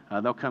them,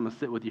 they'll come and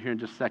sit with you here in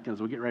just seconds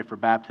as we get ready for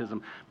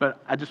baptism.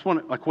 But I just want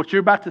to, like, what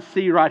you're about to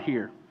see right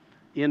here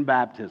in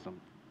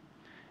baptism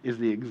is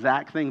the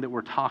exact thing that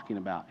we're talking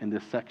about in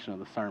this section of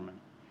the sermon.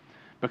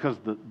 Because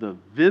the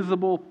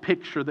visible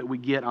picture that we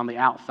get on the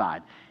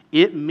outside,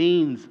 it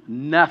means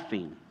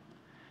nothing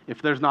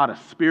if there's not a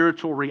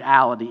spiritual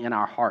reality in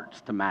our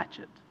hearts to match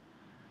it.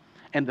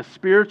 And the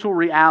spiritual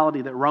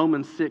reality that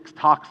Romans 6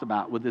 talks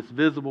about with this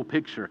visible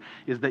picture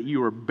is that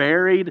you are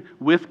buried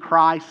with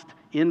Christ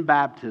in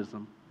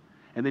baptism,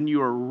 and then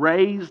you are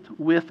raised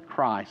with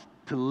Christ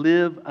to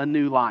live a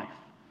new life.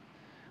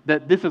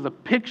 That this is a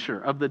picture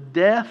of the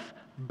death,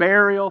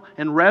 burial,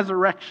 and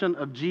resurrection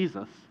of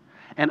Jesus,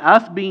 and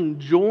us being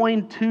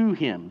joined to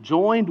Him,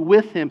 joined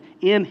with Him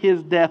in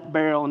His death,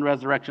 burial, and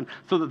resurrection,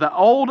 so that the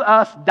old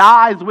us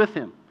dies with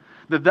Him.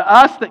 That the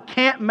us that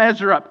can't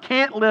measure up,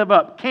 can't live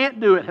up, can't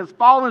do it, has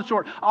fallen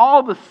short,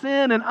 all the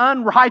sin and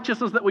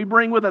unrighteousness that we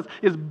bring with us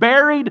is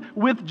buried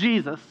with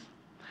Jesus,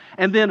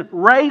 and then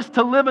raised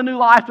to live a new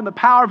life in the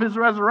power of His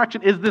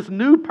resurrection is this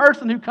new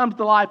person who comes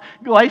to life.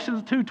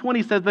 Galatians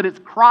 2:20 says that it's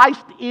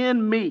Christ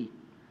in me.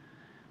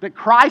 That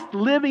Christ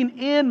living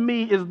in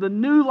me is the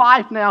new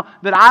life now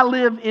that I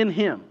live in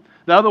Him.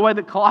 The other way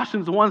that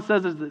Colossians 1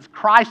 says is that it's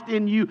Christ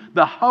in you,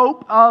 the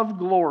hope of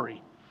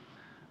glory.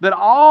 That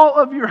all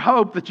of your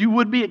hope that you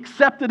would be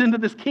accepted into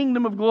this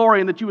kingdom of glory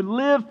and that you would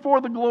live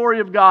for the glory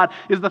of God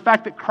is the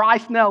fact that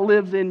Christ now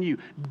lives in you.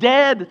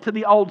 Dead to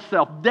the old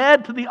self,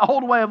 dead to the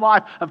old way of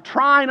life of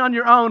trying on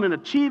your own and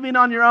achieving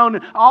on your own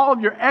and all of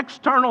your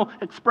external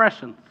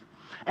expressions.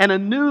 And a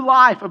new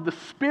life of the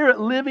Spirit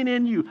living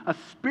in you, a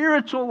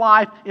spiritual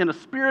life in a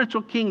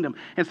spiritual kingdom.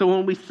 And so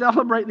when we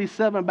celebrate these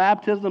 7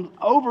 baptisms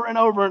over and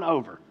over and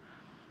over,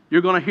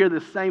 you're going to hear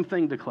this same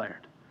thing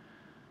declared.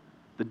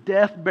 The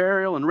death,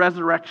 burial, and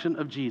resurrection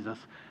of Jesus,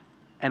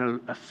 and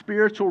a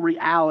spiritual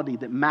reality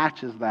that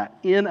matches that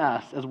in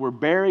us as we're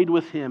buried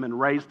with Him and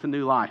raised to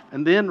new life.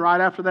 And then right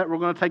after that, we're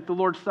going to take the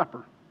Lord's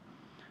Supper.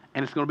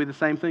 And it's going to be the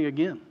same thing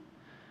again.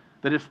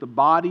 That it's the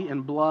body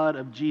and blood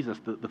of Jesus,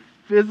 the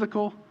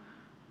physical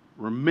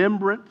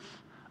remembrance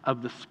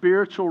of the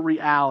spiritual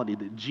reality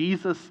that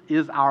Jesus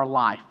is our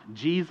life.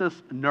 Jesus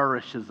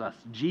nourishes us.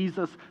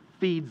 Jesus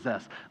feeds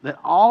us, that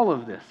all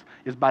of this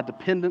is by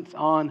dependence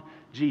on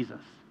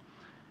Jesus.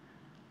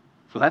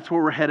 So that's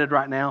where we're headed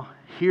right now.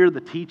 Hear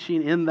the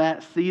teaching in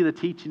that, see the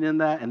teaching in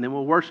that, and then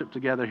we'll worship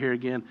together here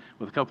again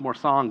with a couple more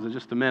songs in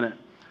just a minute.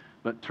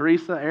 But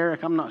Teresa,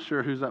 Eric, I'm not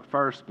sure who's up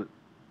first, but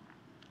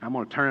I'm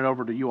going to turn it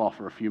over to you all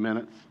for a few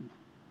minutes. Do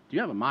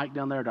you have a mic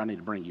down there, or do I need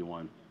to bring you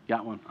one?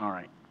 Got one? All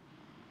right.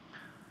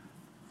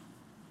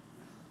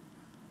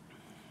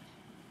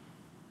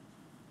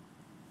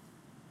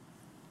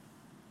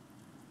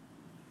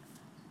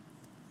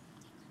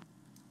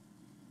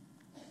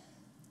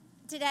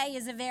 Today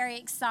is a very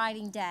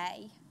exciting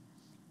day.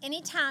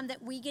 Anytime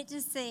that we get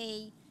to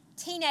see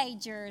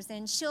teenagers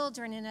and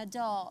children and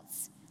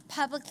adults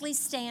publicly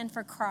stand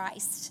for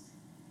Christ,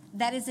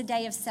 that is a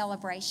day of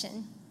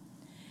celebration.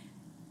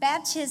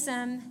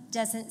 Baptism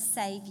doesn't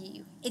save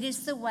you. It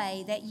is the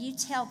way that you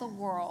tell the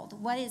world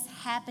what has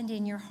happened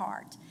in your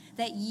heart,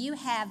 that you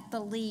have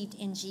believed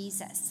in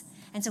Jesus.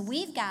 And so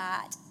we've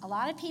got a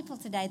lot of people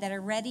today that are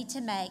ready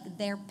to make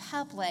their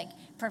public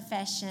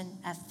profession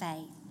of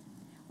faith.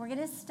 We're going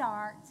to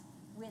start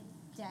with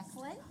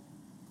Declan.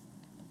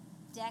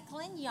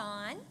 Declan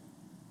Yon.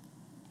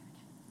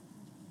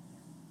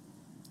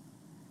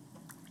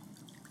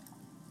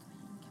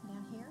 Come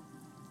down here.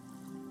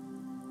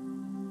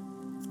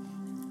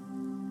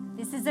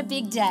 This is a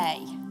big day.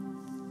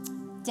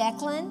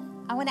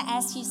 Declan, I want to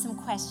ask you some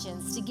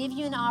questions to give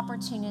you an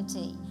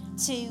opportunity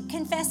to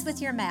confess with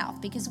your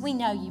mouth, because we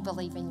know you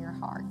believe in your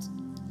heart.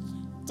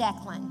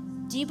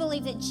 Declan, do you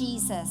believe that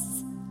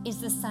Jesus is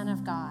the Son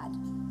of God?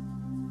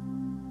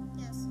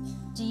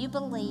 Do you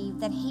believe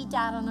that he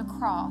died on a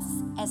cross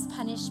as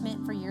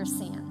punishment for your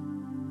sin?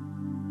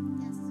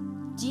 Yes.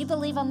 Do you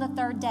believe on the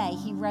third day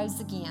he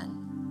rose again?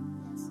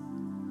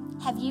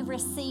 Yes. Have you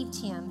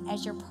received him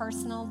as your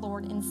personal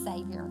Lord and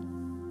Savior?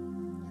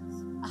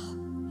 Yes. Oh,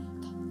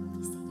 okay. Let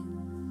me see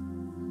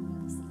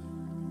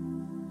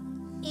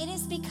that. It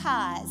is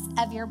because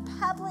of your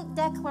public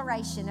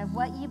declaration of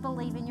what you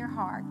believe in your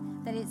heart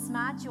that it's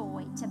my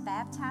joy to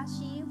baptize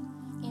you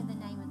in the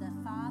name of the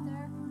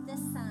Father, the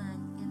Son,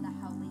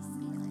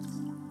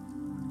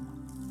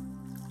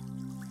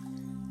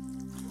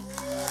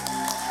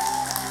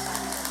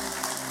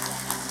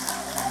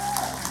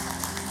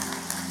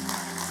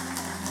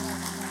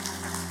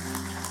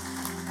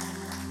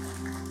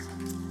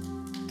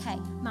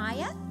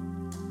 Maya?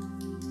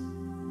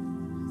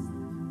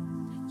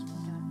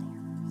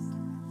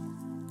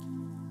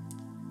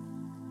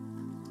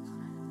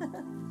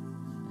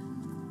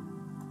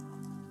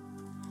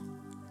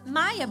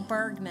 Maya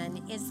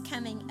Bergman is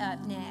coming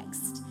up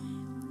next.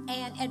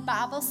 And at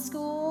Bible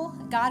school,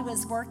 God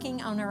was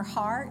working on her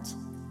heart.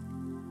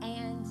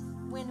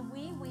 And when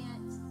we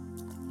went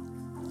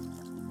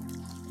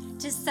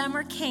to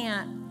summer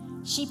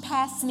camp, she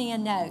passed me a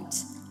note.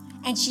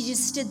 And she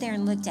just stood there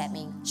and looked at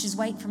me. She was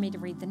waiting for me to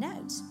read the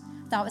note.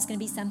 Thought it was going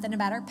to be something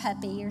about her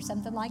puppy or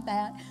something like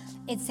that.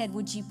 It said,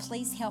 "Would you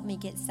please help me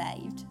get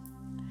saved?"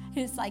 And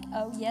it's like,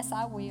 oh, yes,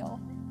 I will.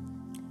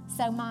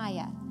 So,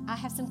 Maya, I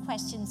have some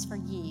questions for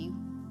you.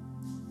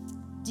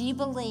 Do you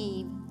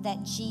believe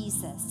that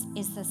Jesus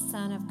is the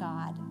Son of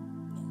God?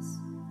 Yes.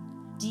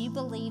 Do you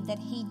believe that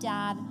he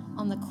died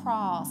on the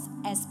cross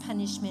as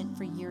punishment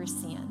for your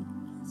sin?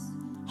 Yes.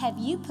 Have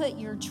you put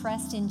your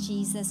trust in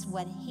Jesus,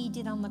 what he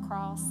did on the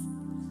cross?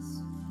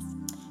 Yes.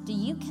 Do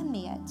you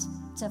commit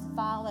to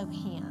follow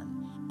him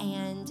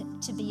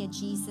and to be a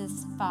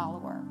Jesus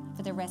follower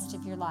for the rest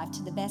of your life,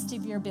 to the best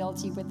of your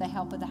ability with the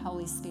help of the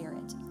Holy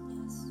Spirit?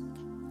 Yes.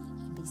 Okay. You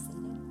can be seated.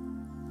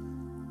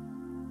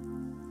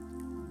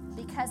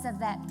 Because of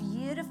that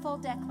beautiful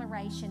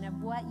declaration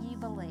of what you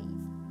believe,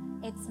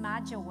 it's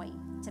my joy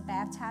to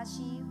baptize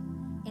you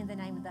in the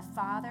name of the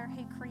Father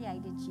who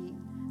created you,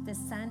 the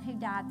Son who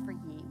died for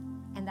you,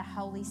 and the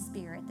Holy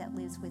Spirit that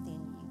lives within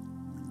you.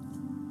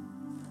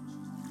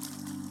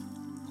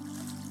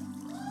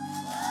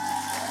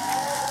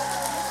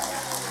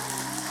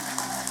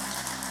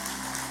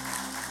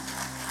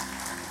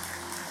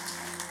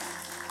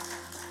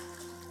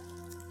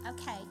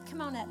 Okay,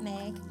 come on up,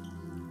 Meg.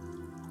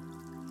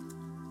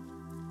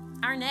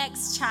 Our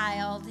next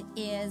child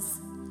is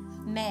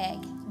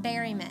Meg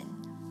Berryman,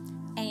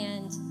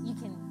 and you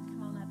can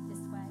come on up this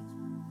way.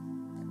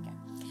 There we go.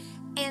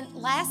 And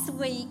last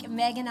week,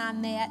 Meg and I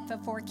met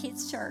before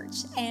Kids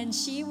Church, and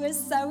she was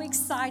so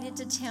excited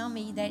to tell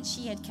me that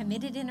she had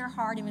committed in her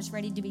heart and was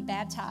ready to be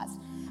baptized.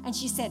 And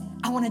she said,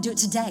 "I want to do it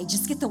today.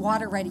 Just get the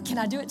water ready. Can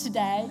I do it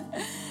today?"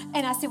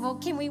 And I said, "Well,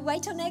 can we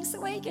wait till next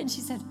week?" And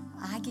she said,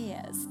 "I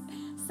guess."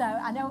 So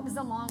I know it was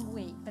a long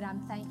week, but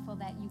I'm thankful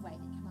that you waited.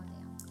 Come on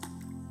down.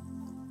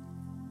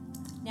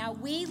 Now,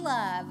 we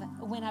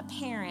love when a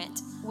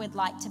parent would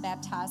like to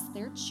baptize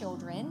their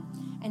children.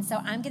 And so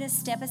I'm going to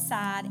step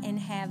aside and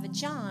have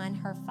John,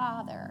 her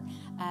father,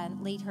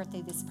 lead her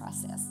through this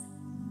process.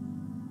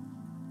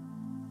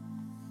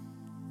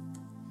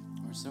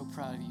 We're so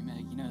proud of you,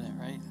 Meg. You know that,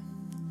 right?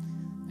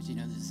 But you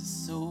know, this is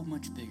so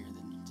much bigger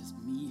than just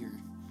me or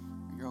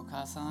my girl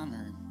Kasan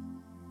or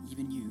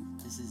even you.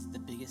 This is the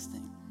biggest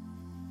thing.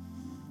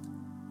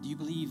 Do you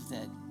believe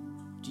that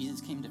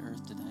Jesus came to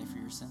earth to die for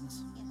your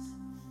sins? Yes.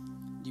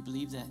 Do you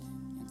believe that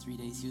in 3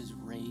 days he was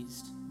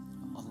raised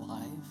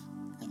alive?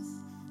 Yes.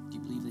 Do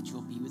you believe that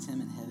you'll be with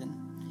him in heaven?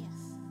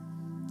 Yes.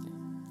 Okay.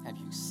 Have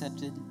you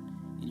accepted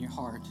in your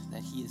heart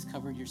that he has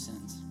covered your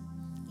sins?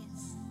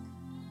 Yes.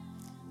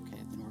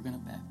 Okay, then we're going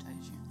to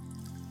baptize you.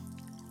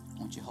 I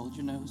want you to hold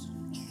your nose.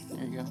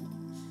 There you go.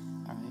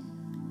 All right.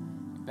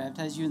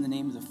 Baptize you in the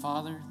name of the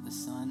Father, the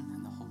Son,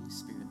 and the Holy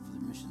Spirit for the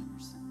remission of your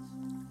sins.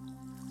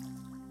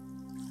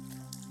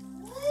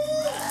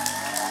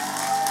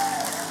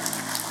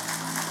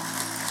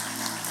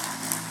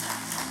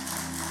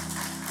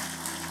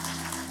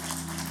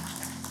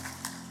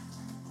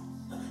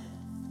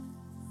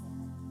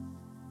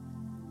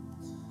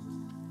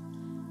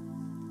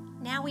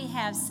 Now we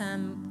have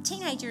some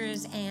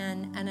teenagers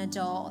and an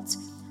adult.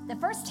 The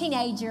first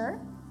teenager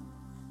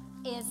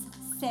is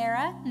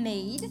Sarah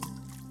Mead,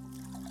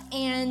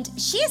 and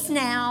she is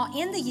now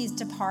in the youth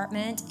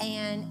department,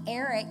 and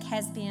Eric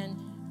has been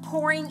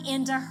pouring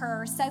into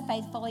her so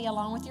faithfully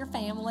along with your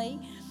family.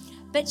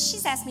 But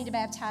she's asked me to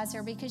baptize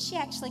her because she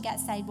actually got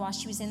saved while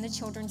she was in the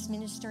children's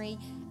ministry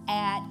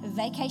at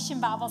Vacation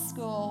Bible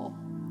School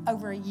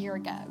over a year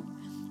ago,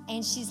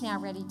 and she's now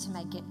ready to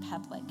make it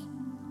public.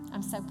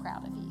 I'm so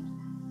proud of you.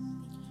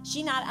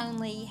 She not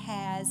only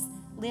has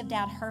lived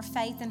out her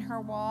faith in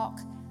her walk,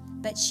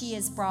 but she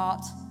has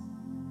brought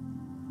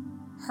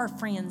her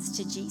friends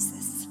to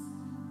Jesus.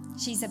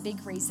 She's a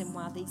big reason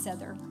why these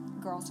other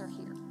girls are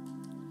here.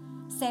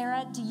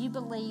 Sarah, do you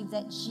believe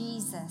that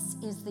Jesus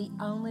is the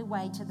only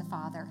way to the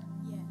Father?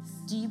 Yes.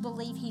 Do you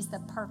believe he's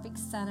the perfect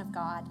Son of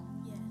God?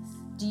 Yes.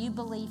 Do you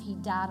believe he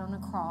died on a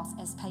cross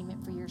as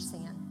payment for your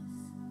sin?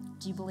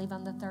 Do you believe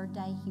on the third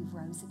day he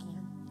rose again?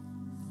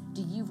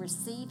 Do you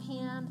receive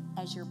him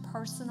as your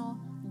personal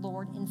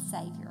Lord and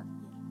Savior?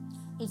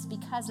 It's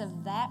because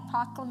of that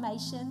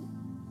proclamation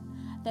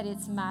that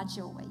it's my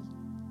joy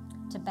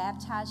to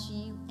baptize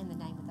you in the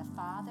name of the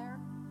Father,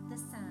 the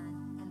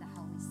Son, and the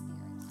Holy Spirit.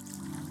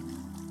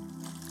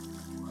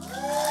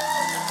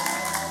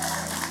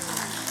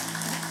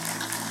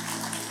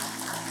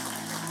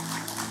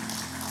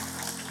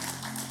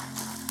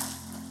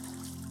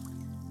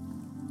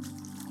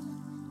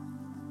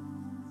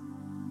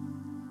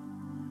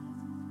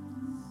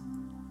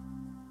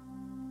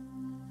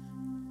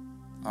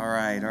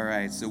 All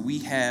right. So we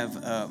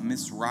have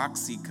Miss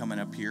Roxy coming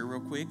up here real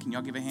quick. Can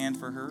y'all give a hand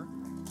for her?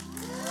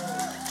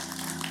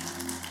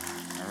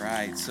 All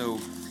right. So,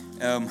 take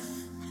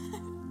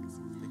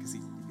a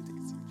seat. You can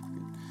take a seat.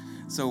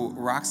 Good. So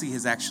Roxy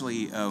has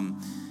actually,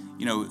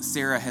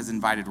 Sarah has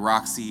invited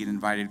Roxy and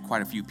invited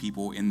quite a few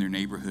people in their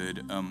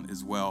neighborhood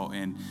as well.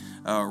 And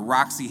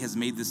Roxy has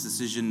made this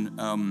decision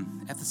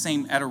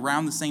at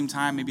around the same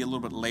time, maybe a little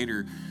bit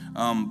later.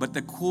 But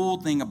the cool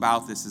thing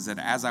about this is that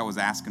as I was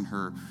asking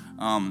her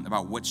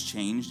about what's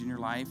changed in your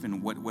life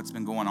and what's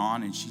been going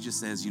on, and she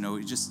just says,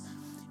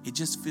 it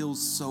just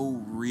feels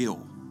so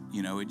real.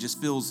 It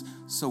just feels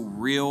so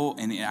real,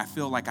 and I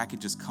feel like I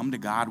could just come to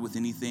God with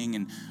anything.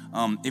 And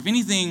if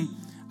anything,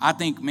 I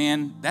think,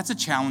 man, that's a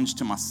challenge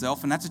to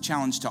myself, and that's a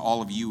challenge to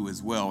all of you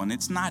as well. And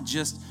it's not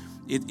just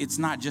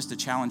a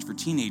challenge for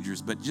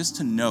teenagers, but just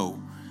to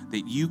know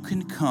that you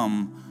can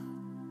come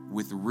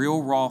with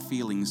real raw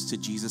feelings to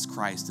Jesus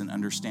Christ and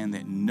understand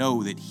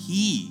that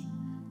he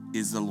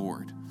is the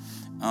Lord.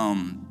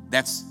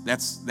 That's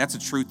a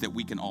truth that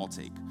we can all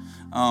take.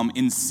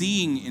 In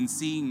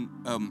seeing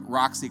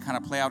Roxy kind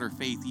of play out her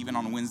faith even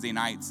on Wednesday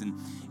nights, and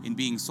in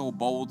being so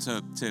bold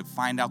to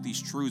find out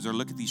these truths or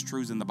look at these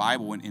truths in the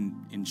Bible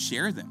and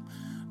share them,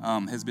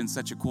 has been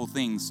such a cool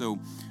thing. So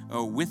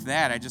with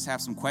that, I just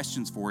have some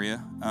questions for you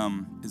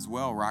as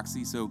well,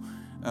 Roxy. So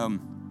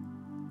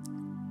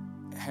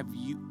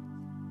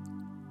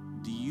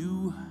do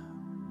you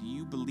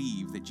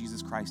believe that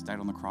Jesus Christ died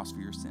on the cross for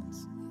your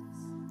sins?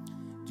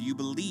 Do you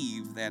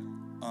believe that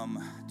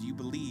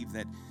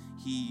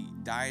he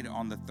died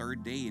on the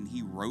third day and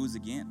he rose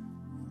again?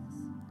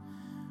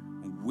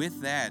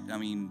 With that,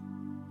 do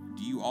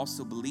you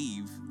also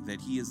believe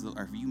that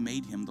have you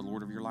made him the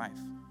Lord of your life?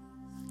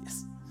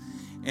 Yes.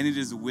 And it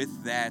is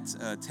with that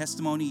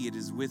testimony, it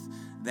is with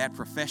that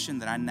profession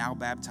that I now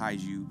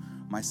baptize you,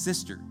 my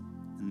sister,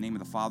 in the name of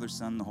the Father,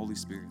 Son, and the Holy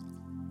Spirit.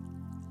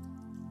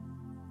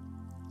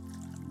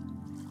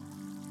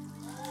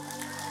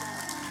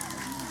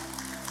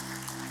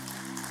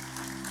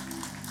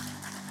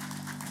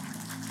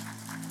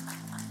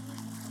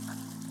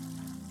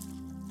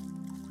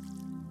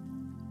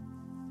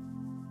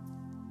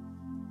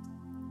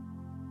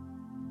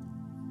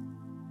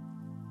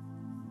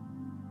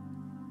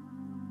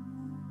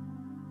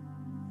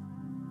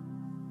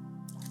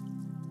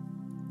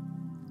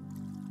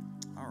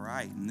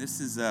 And this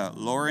is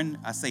Lauren.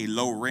 I say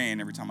Lauren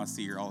every time I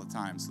see her all the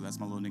time, so that's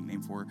my little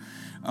nickname for her.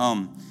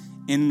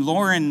 Me and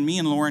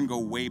Lauren go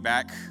way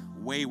back,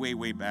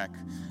 way back.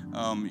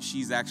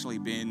 She's actually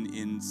been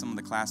in some of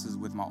the classes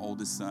with my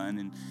oldest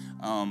son,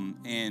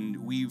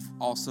 and we've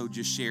also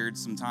just shared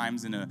some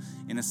times in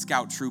a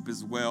scout troop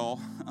as well,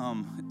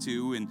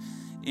 too.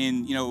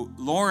 And,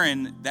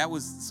 Lauren, that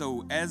was,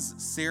 so as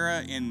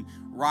Sarah and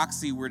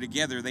Roxy were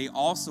together, they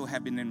also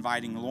have been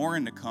inviting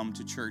Lauren to come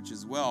to church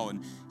as well.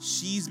 And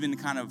she's been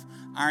kind of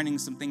ironing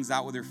some things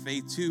out with her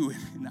faith too.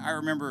 And I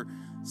remember,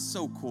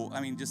 so cool.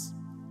 I mean, just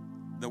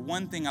the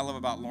one thing I love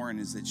about Lauren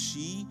is that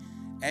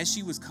as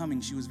she was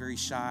coming, she was very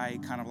shy,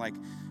 kind of like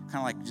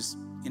just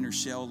in her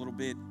shell a little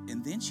bit.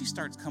 And then she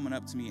starts coming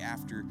up to me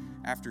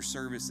after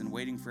service and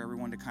waiting for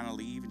everyone to kind of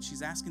leave. And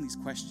she's asking these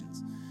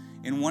questions.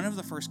 And one of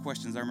the first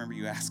questions I remember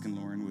you asking,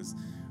 Lauren, was,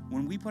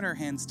 when we put our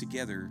hands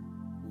together,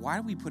 why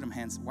do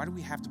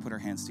we have to put our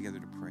hands together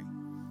to pray?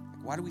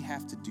 Like, why do we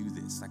have to do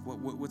this? Like,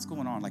 what's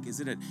going on? Like, is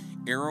it an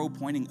arrow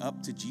pointing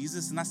up to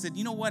Jesus? And I said,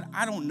 you know what?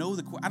 I don't know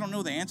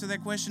the answer to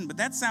that question, but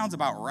that sounds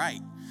about right.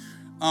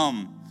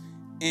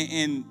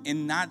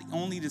 And not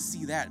only to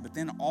see that, but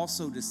then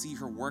also to see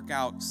her work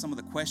out some of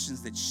the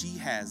questions that she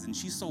has. And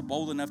she's so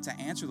bold enough to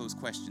answer those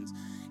questions.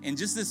 And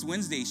just this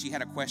Wednesday, she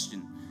had a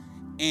question.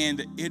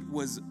 And it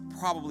was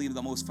probably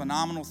the most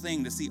phenomenal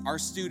thing to see our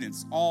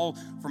students, all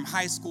from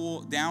high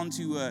school down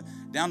to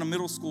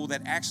middle school,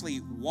 that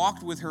actually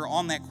walked with her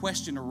on that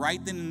question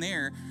right then and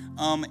there.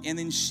 And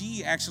then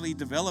she actually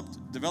developed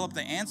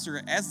the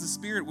answer as the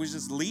Spirit was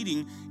just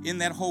leading in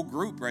that whole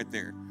group right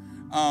there.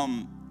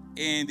 And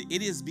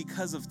it is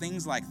because of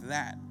things like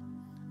that,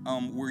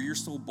 where you're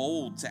so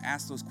bold to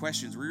ask those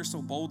questions, where you're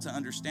so bold to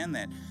understand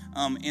that.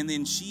 And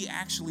then she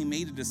actually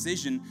made a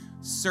decision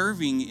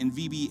serving in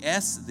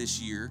VBS this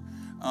year,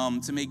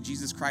 to make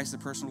Jesus Christ the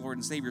personal Lord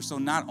and Savior. So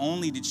not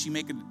only did she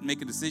make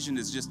a decision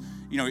as just,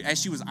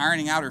 as she was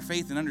ironing out her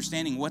faith and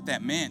understanding what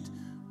that meant,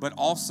 but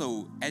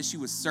also as she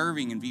was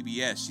serving in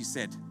VBS, she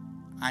said,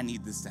 I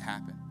need this to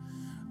happen.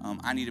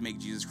 I need to make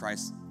Jesus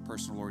Christ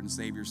personal Lord and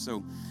Savior.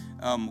 So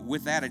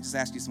with that, I just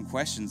ask you some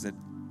questions. That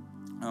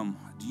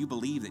do you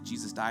believe that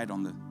Jesus died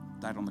on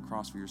the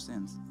cross for your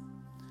sins?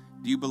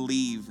 Do you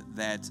believe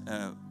that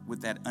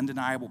with that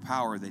undeniable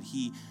power that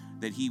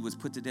he was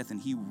put to death and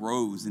he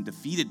rose and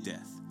defeated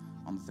death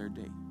on the third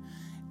day?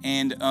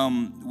 And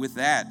with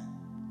that,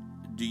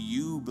 do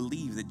you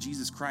believe that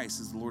Jesus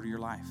Christ is the Lord of your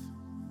life?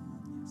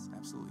 Yes,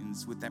 absolutely. And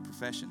it's with that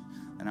profession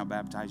that I'll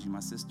baptize you, my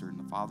sister, in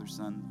the Father,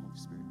 Son, and the Holy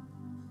Spirit.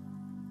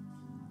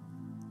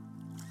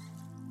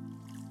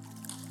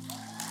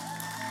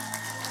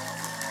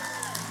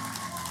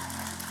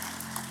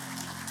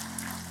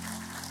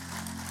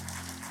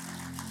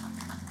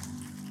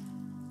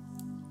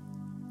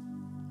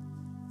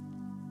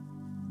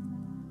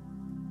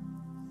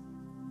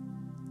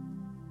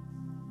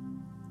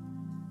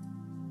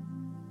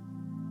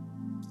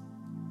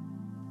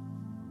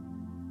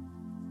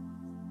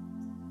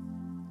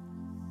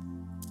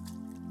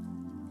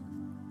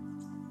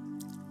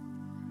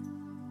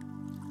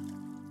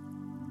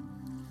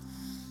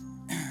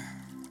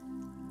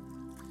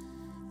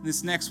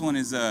 This next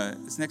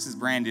is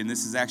Brandon.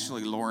 This is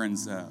actually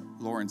Lauren's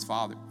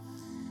father.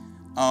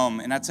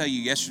 And I tell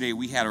you, yesterday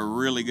we had a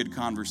really good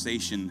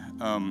conversation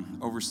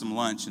over some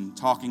lunch and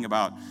talking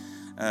about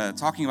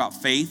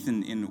faith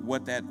and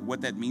what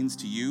that means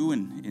to you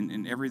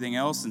and everything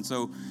else. And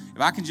so,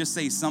 if I can just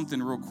say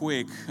something real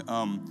quick,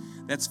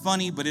 that's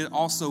funny, but it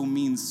also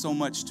means so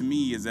much to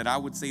me. Is that I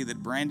would say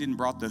that Brandon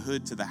brought the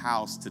hood to the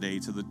house today,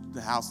 to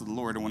the house of the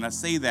Lord. And when I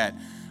say that,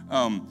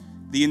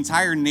 the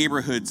entire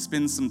neighborhood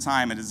spends some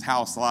time at his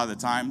house a lot of the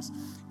times.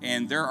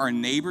 And there are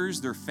neighbors,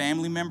 there are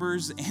family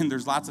members, and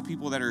there's lots of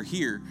people that are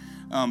here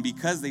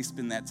because they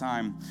spend that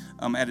time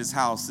at his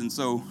house. And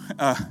so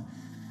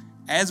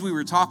as we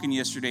were talking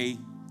yesterday,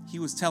 he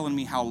was telling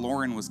me how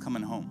Lauren was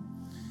coming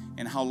home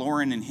and how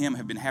Lauren and him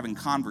have been having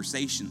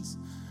conversations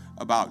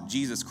about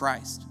Jesus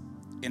Christ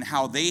and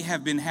how they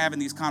have been having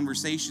these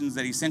conversations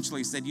that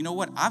essentially said, you know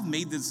what, I've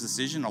made this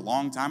decision a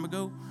long time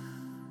ago,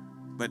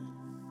 but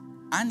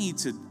I need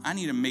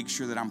to make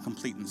sure that I'm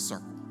completing the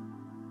circle.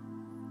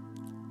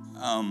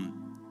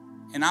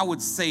 And I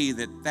would say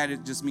that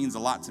it just means a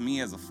lot to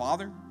me as a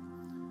father,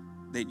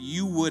 that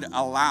you would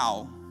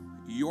allow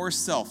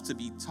yourself to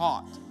be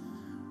taught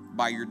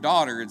by your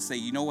daughter and say,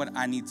 you know what,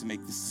 I need to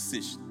make this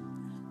decision.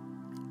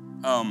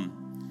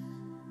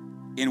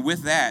 And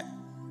with that,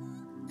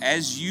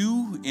 as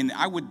you, and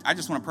I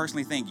just want to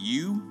personally thank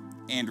you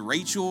and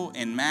Rachel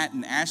and Matt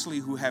and Ashley,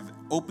 who have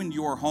opened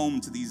your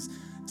home to these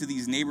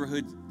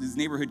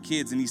neighborhood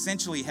kids and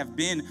essentially have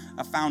been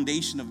a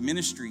foundation of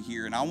ministry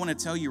here. And I want to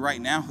tell you right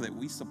now that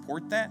we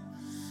support that.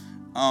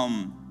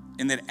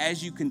 And that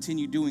as you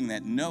continue doing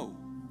that, know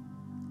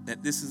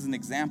that this is an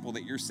example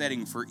that you're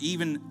setting for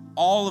even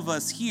all of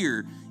us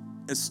here,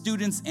 as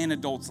students and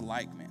adults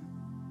alike, man.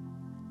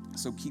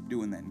 So keep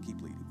doing that and keep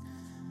leading.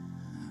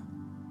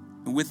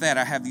 And with that,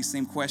 I have these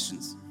same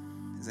questions.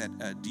 Is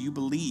that, do you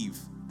believe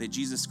that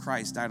Jesus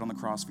Christ died on the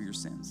cross for your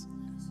sins?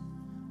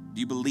 Do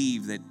you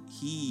believe that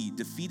he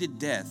defeated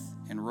death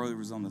and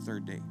rose on the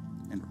third day?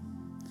 And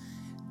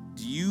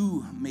do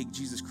you make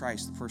Jesus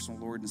Christ the personal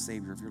Lord and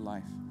Savior of your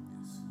life?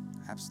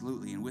 Yes.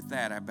 Absolutely. And with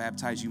that, I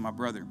baptize you, my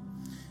brother,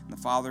 in the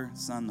Father,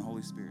 Son, and the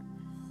Holy Spirit.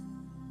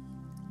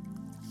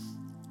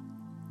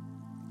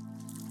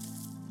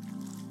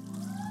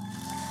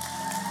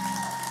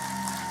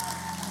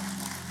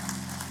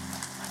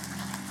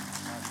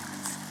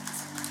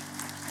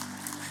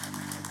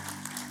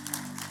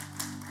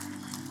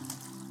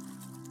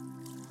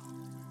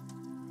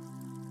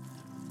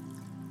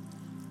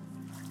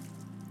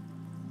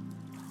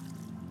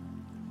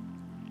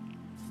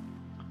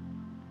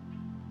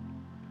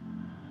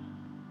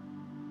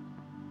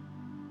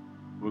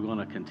 we're going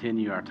to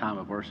continue our time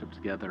of worship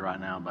together right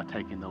now by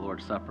taking the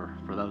Lord's Supper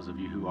for those of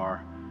you who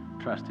are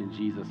trusting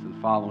Jesus and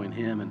following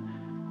him.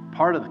 And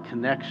part of the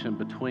connection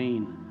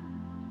between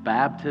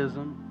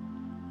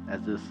baptism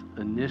as this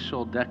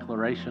initial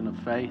declaration of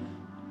faith,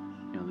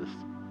 this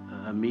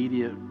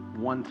immediate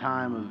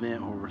one-time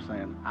event where we're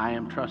saying, I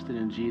am trusting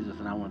in Jesus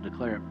and I want to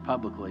declare it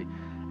publicly.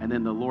 And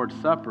then the Lord's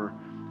Supper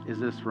is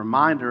this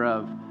reminder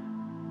of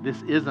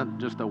this isn't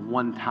just a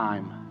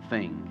one-time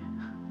thing.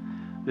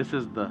 This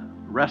is the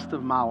rest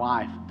of my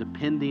life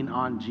depending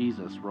on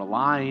Jesus,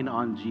 relying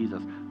on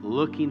Jesus,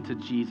 looking to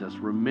Jesus,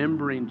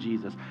 remembering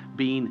Jesus,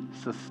 being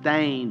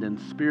sustained and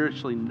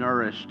spiritually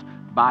nourished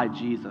by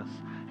Jesus.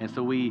 And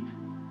so we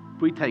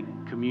take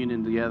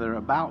communion together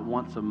about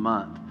once a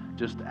month,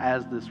 just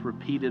as this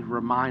repeated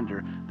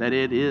reminder that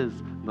it is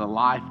the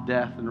life,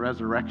 death, and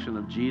resurrection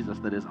of Jesus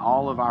that is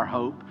all of our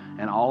hope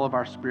and all of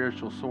our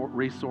spiritual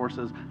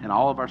resources and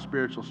all of our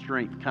spiritual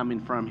strength coming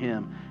from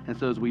him. And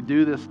so as we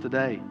do this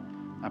today,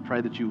 I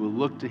pray that you will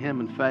look to him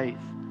in faith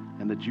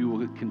and that you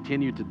will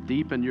continue to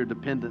deepen your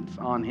dependence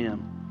on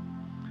him.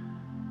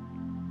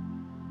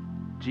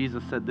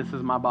 Jesus said, this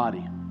is my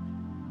body,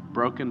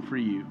 broken for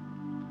you.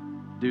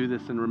 Do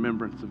this in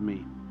remembrance of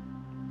me.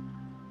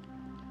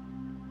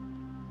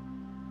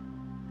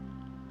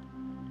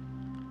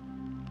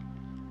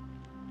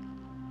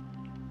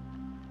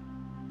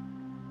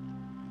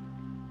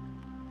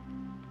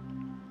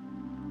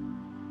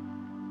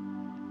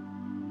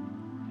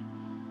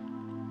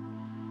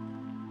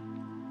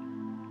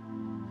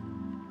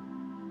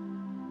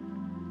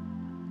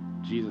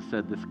 Jesus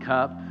said, this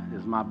cup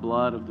is my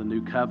blood of the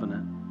new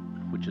covenant,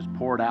 which is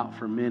poured out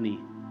for many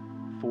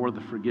for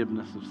the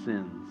forgiveness of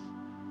sins.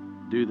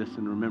 Do this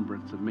in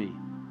remembrance of me.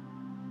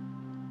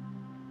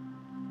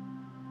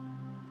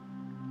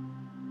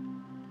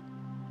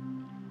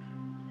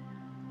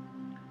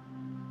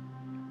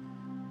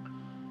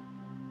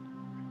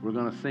 We're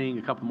going to sing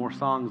a couple more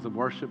songs of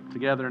worship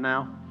together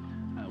now.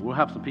 We'll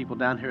have some people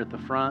down here at the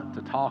front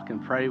to talk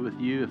and pray with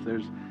you if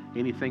there's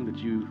anything that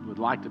you would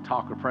like to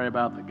talk or pray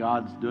about that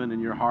God's doing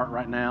in your heart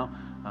right now.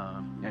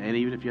 And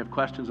even if you have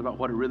questions about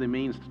what it really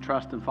means to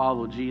trust and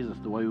follow Jesus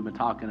the way we've been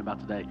talking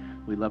about today,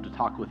 we'd love to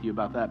talk with you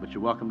about that. But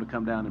you're welcome to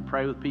come down and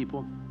pray with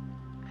people.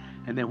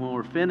 And then when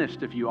we're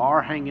finished, if you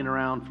are hanging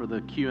around for the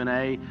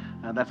Q&A,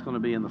 that's going to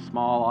be in the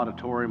small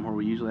auditorium where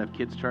we usually have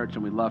kids' church,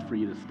 and we'd love for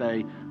you to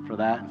stay for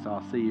that. And so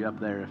I'll see you up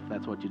there if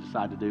that's what you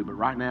decide to do. But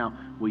right now,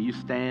 will you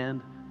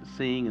stand,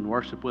 sing, and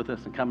worship with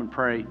us and come and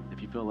pray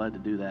if you feel led to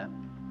do that?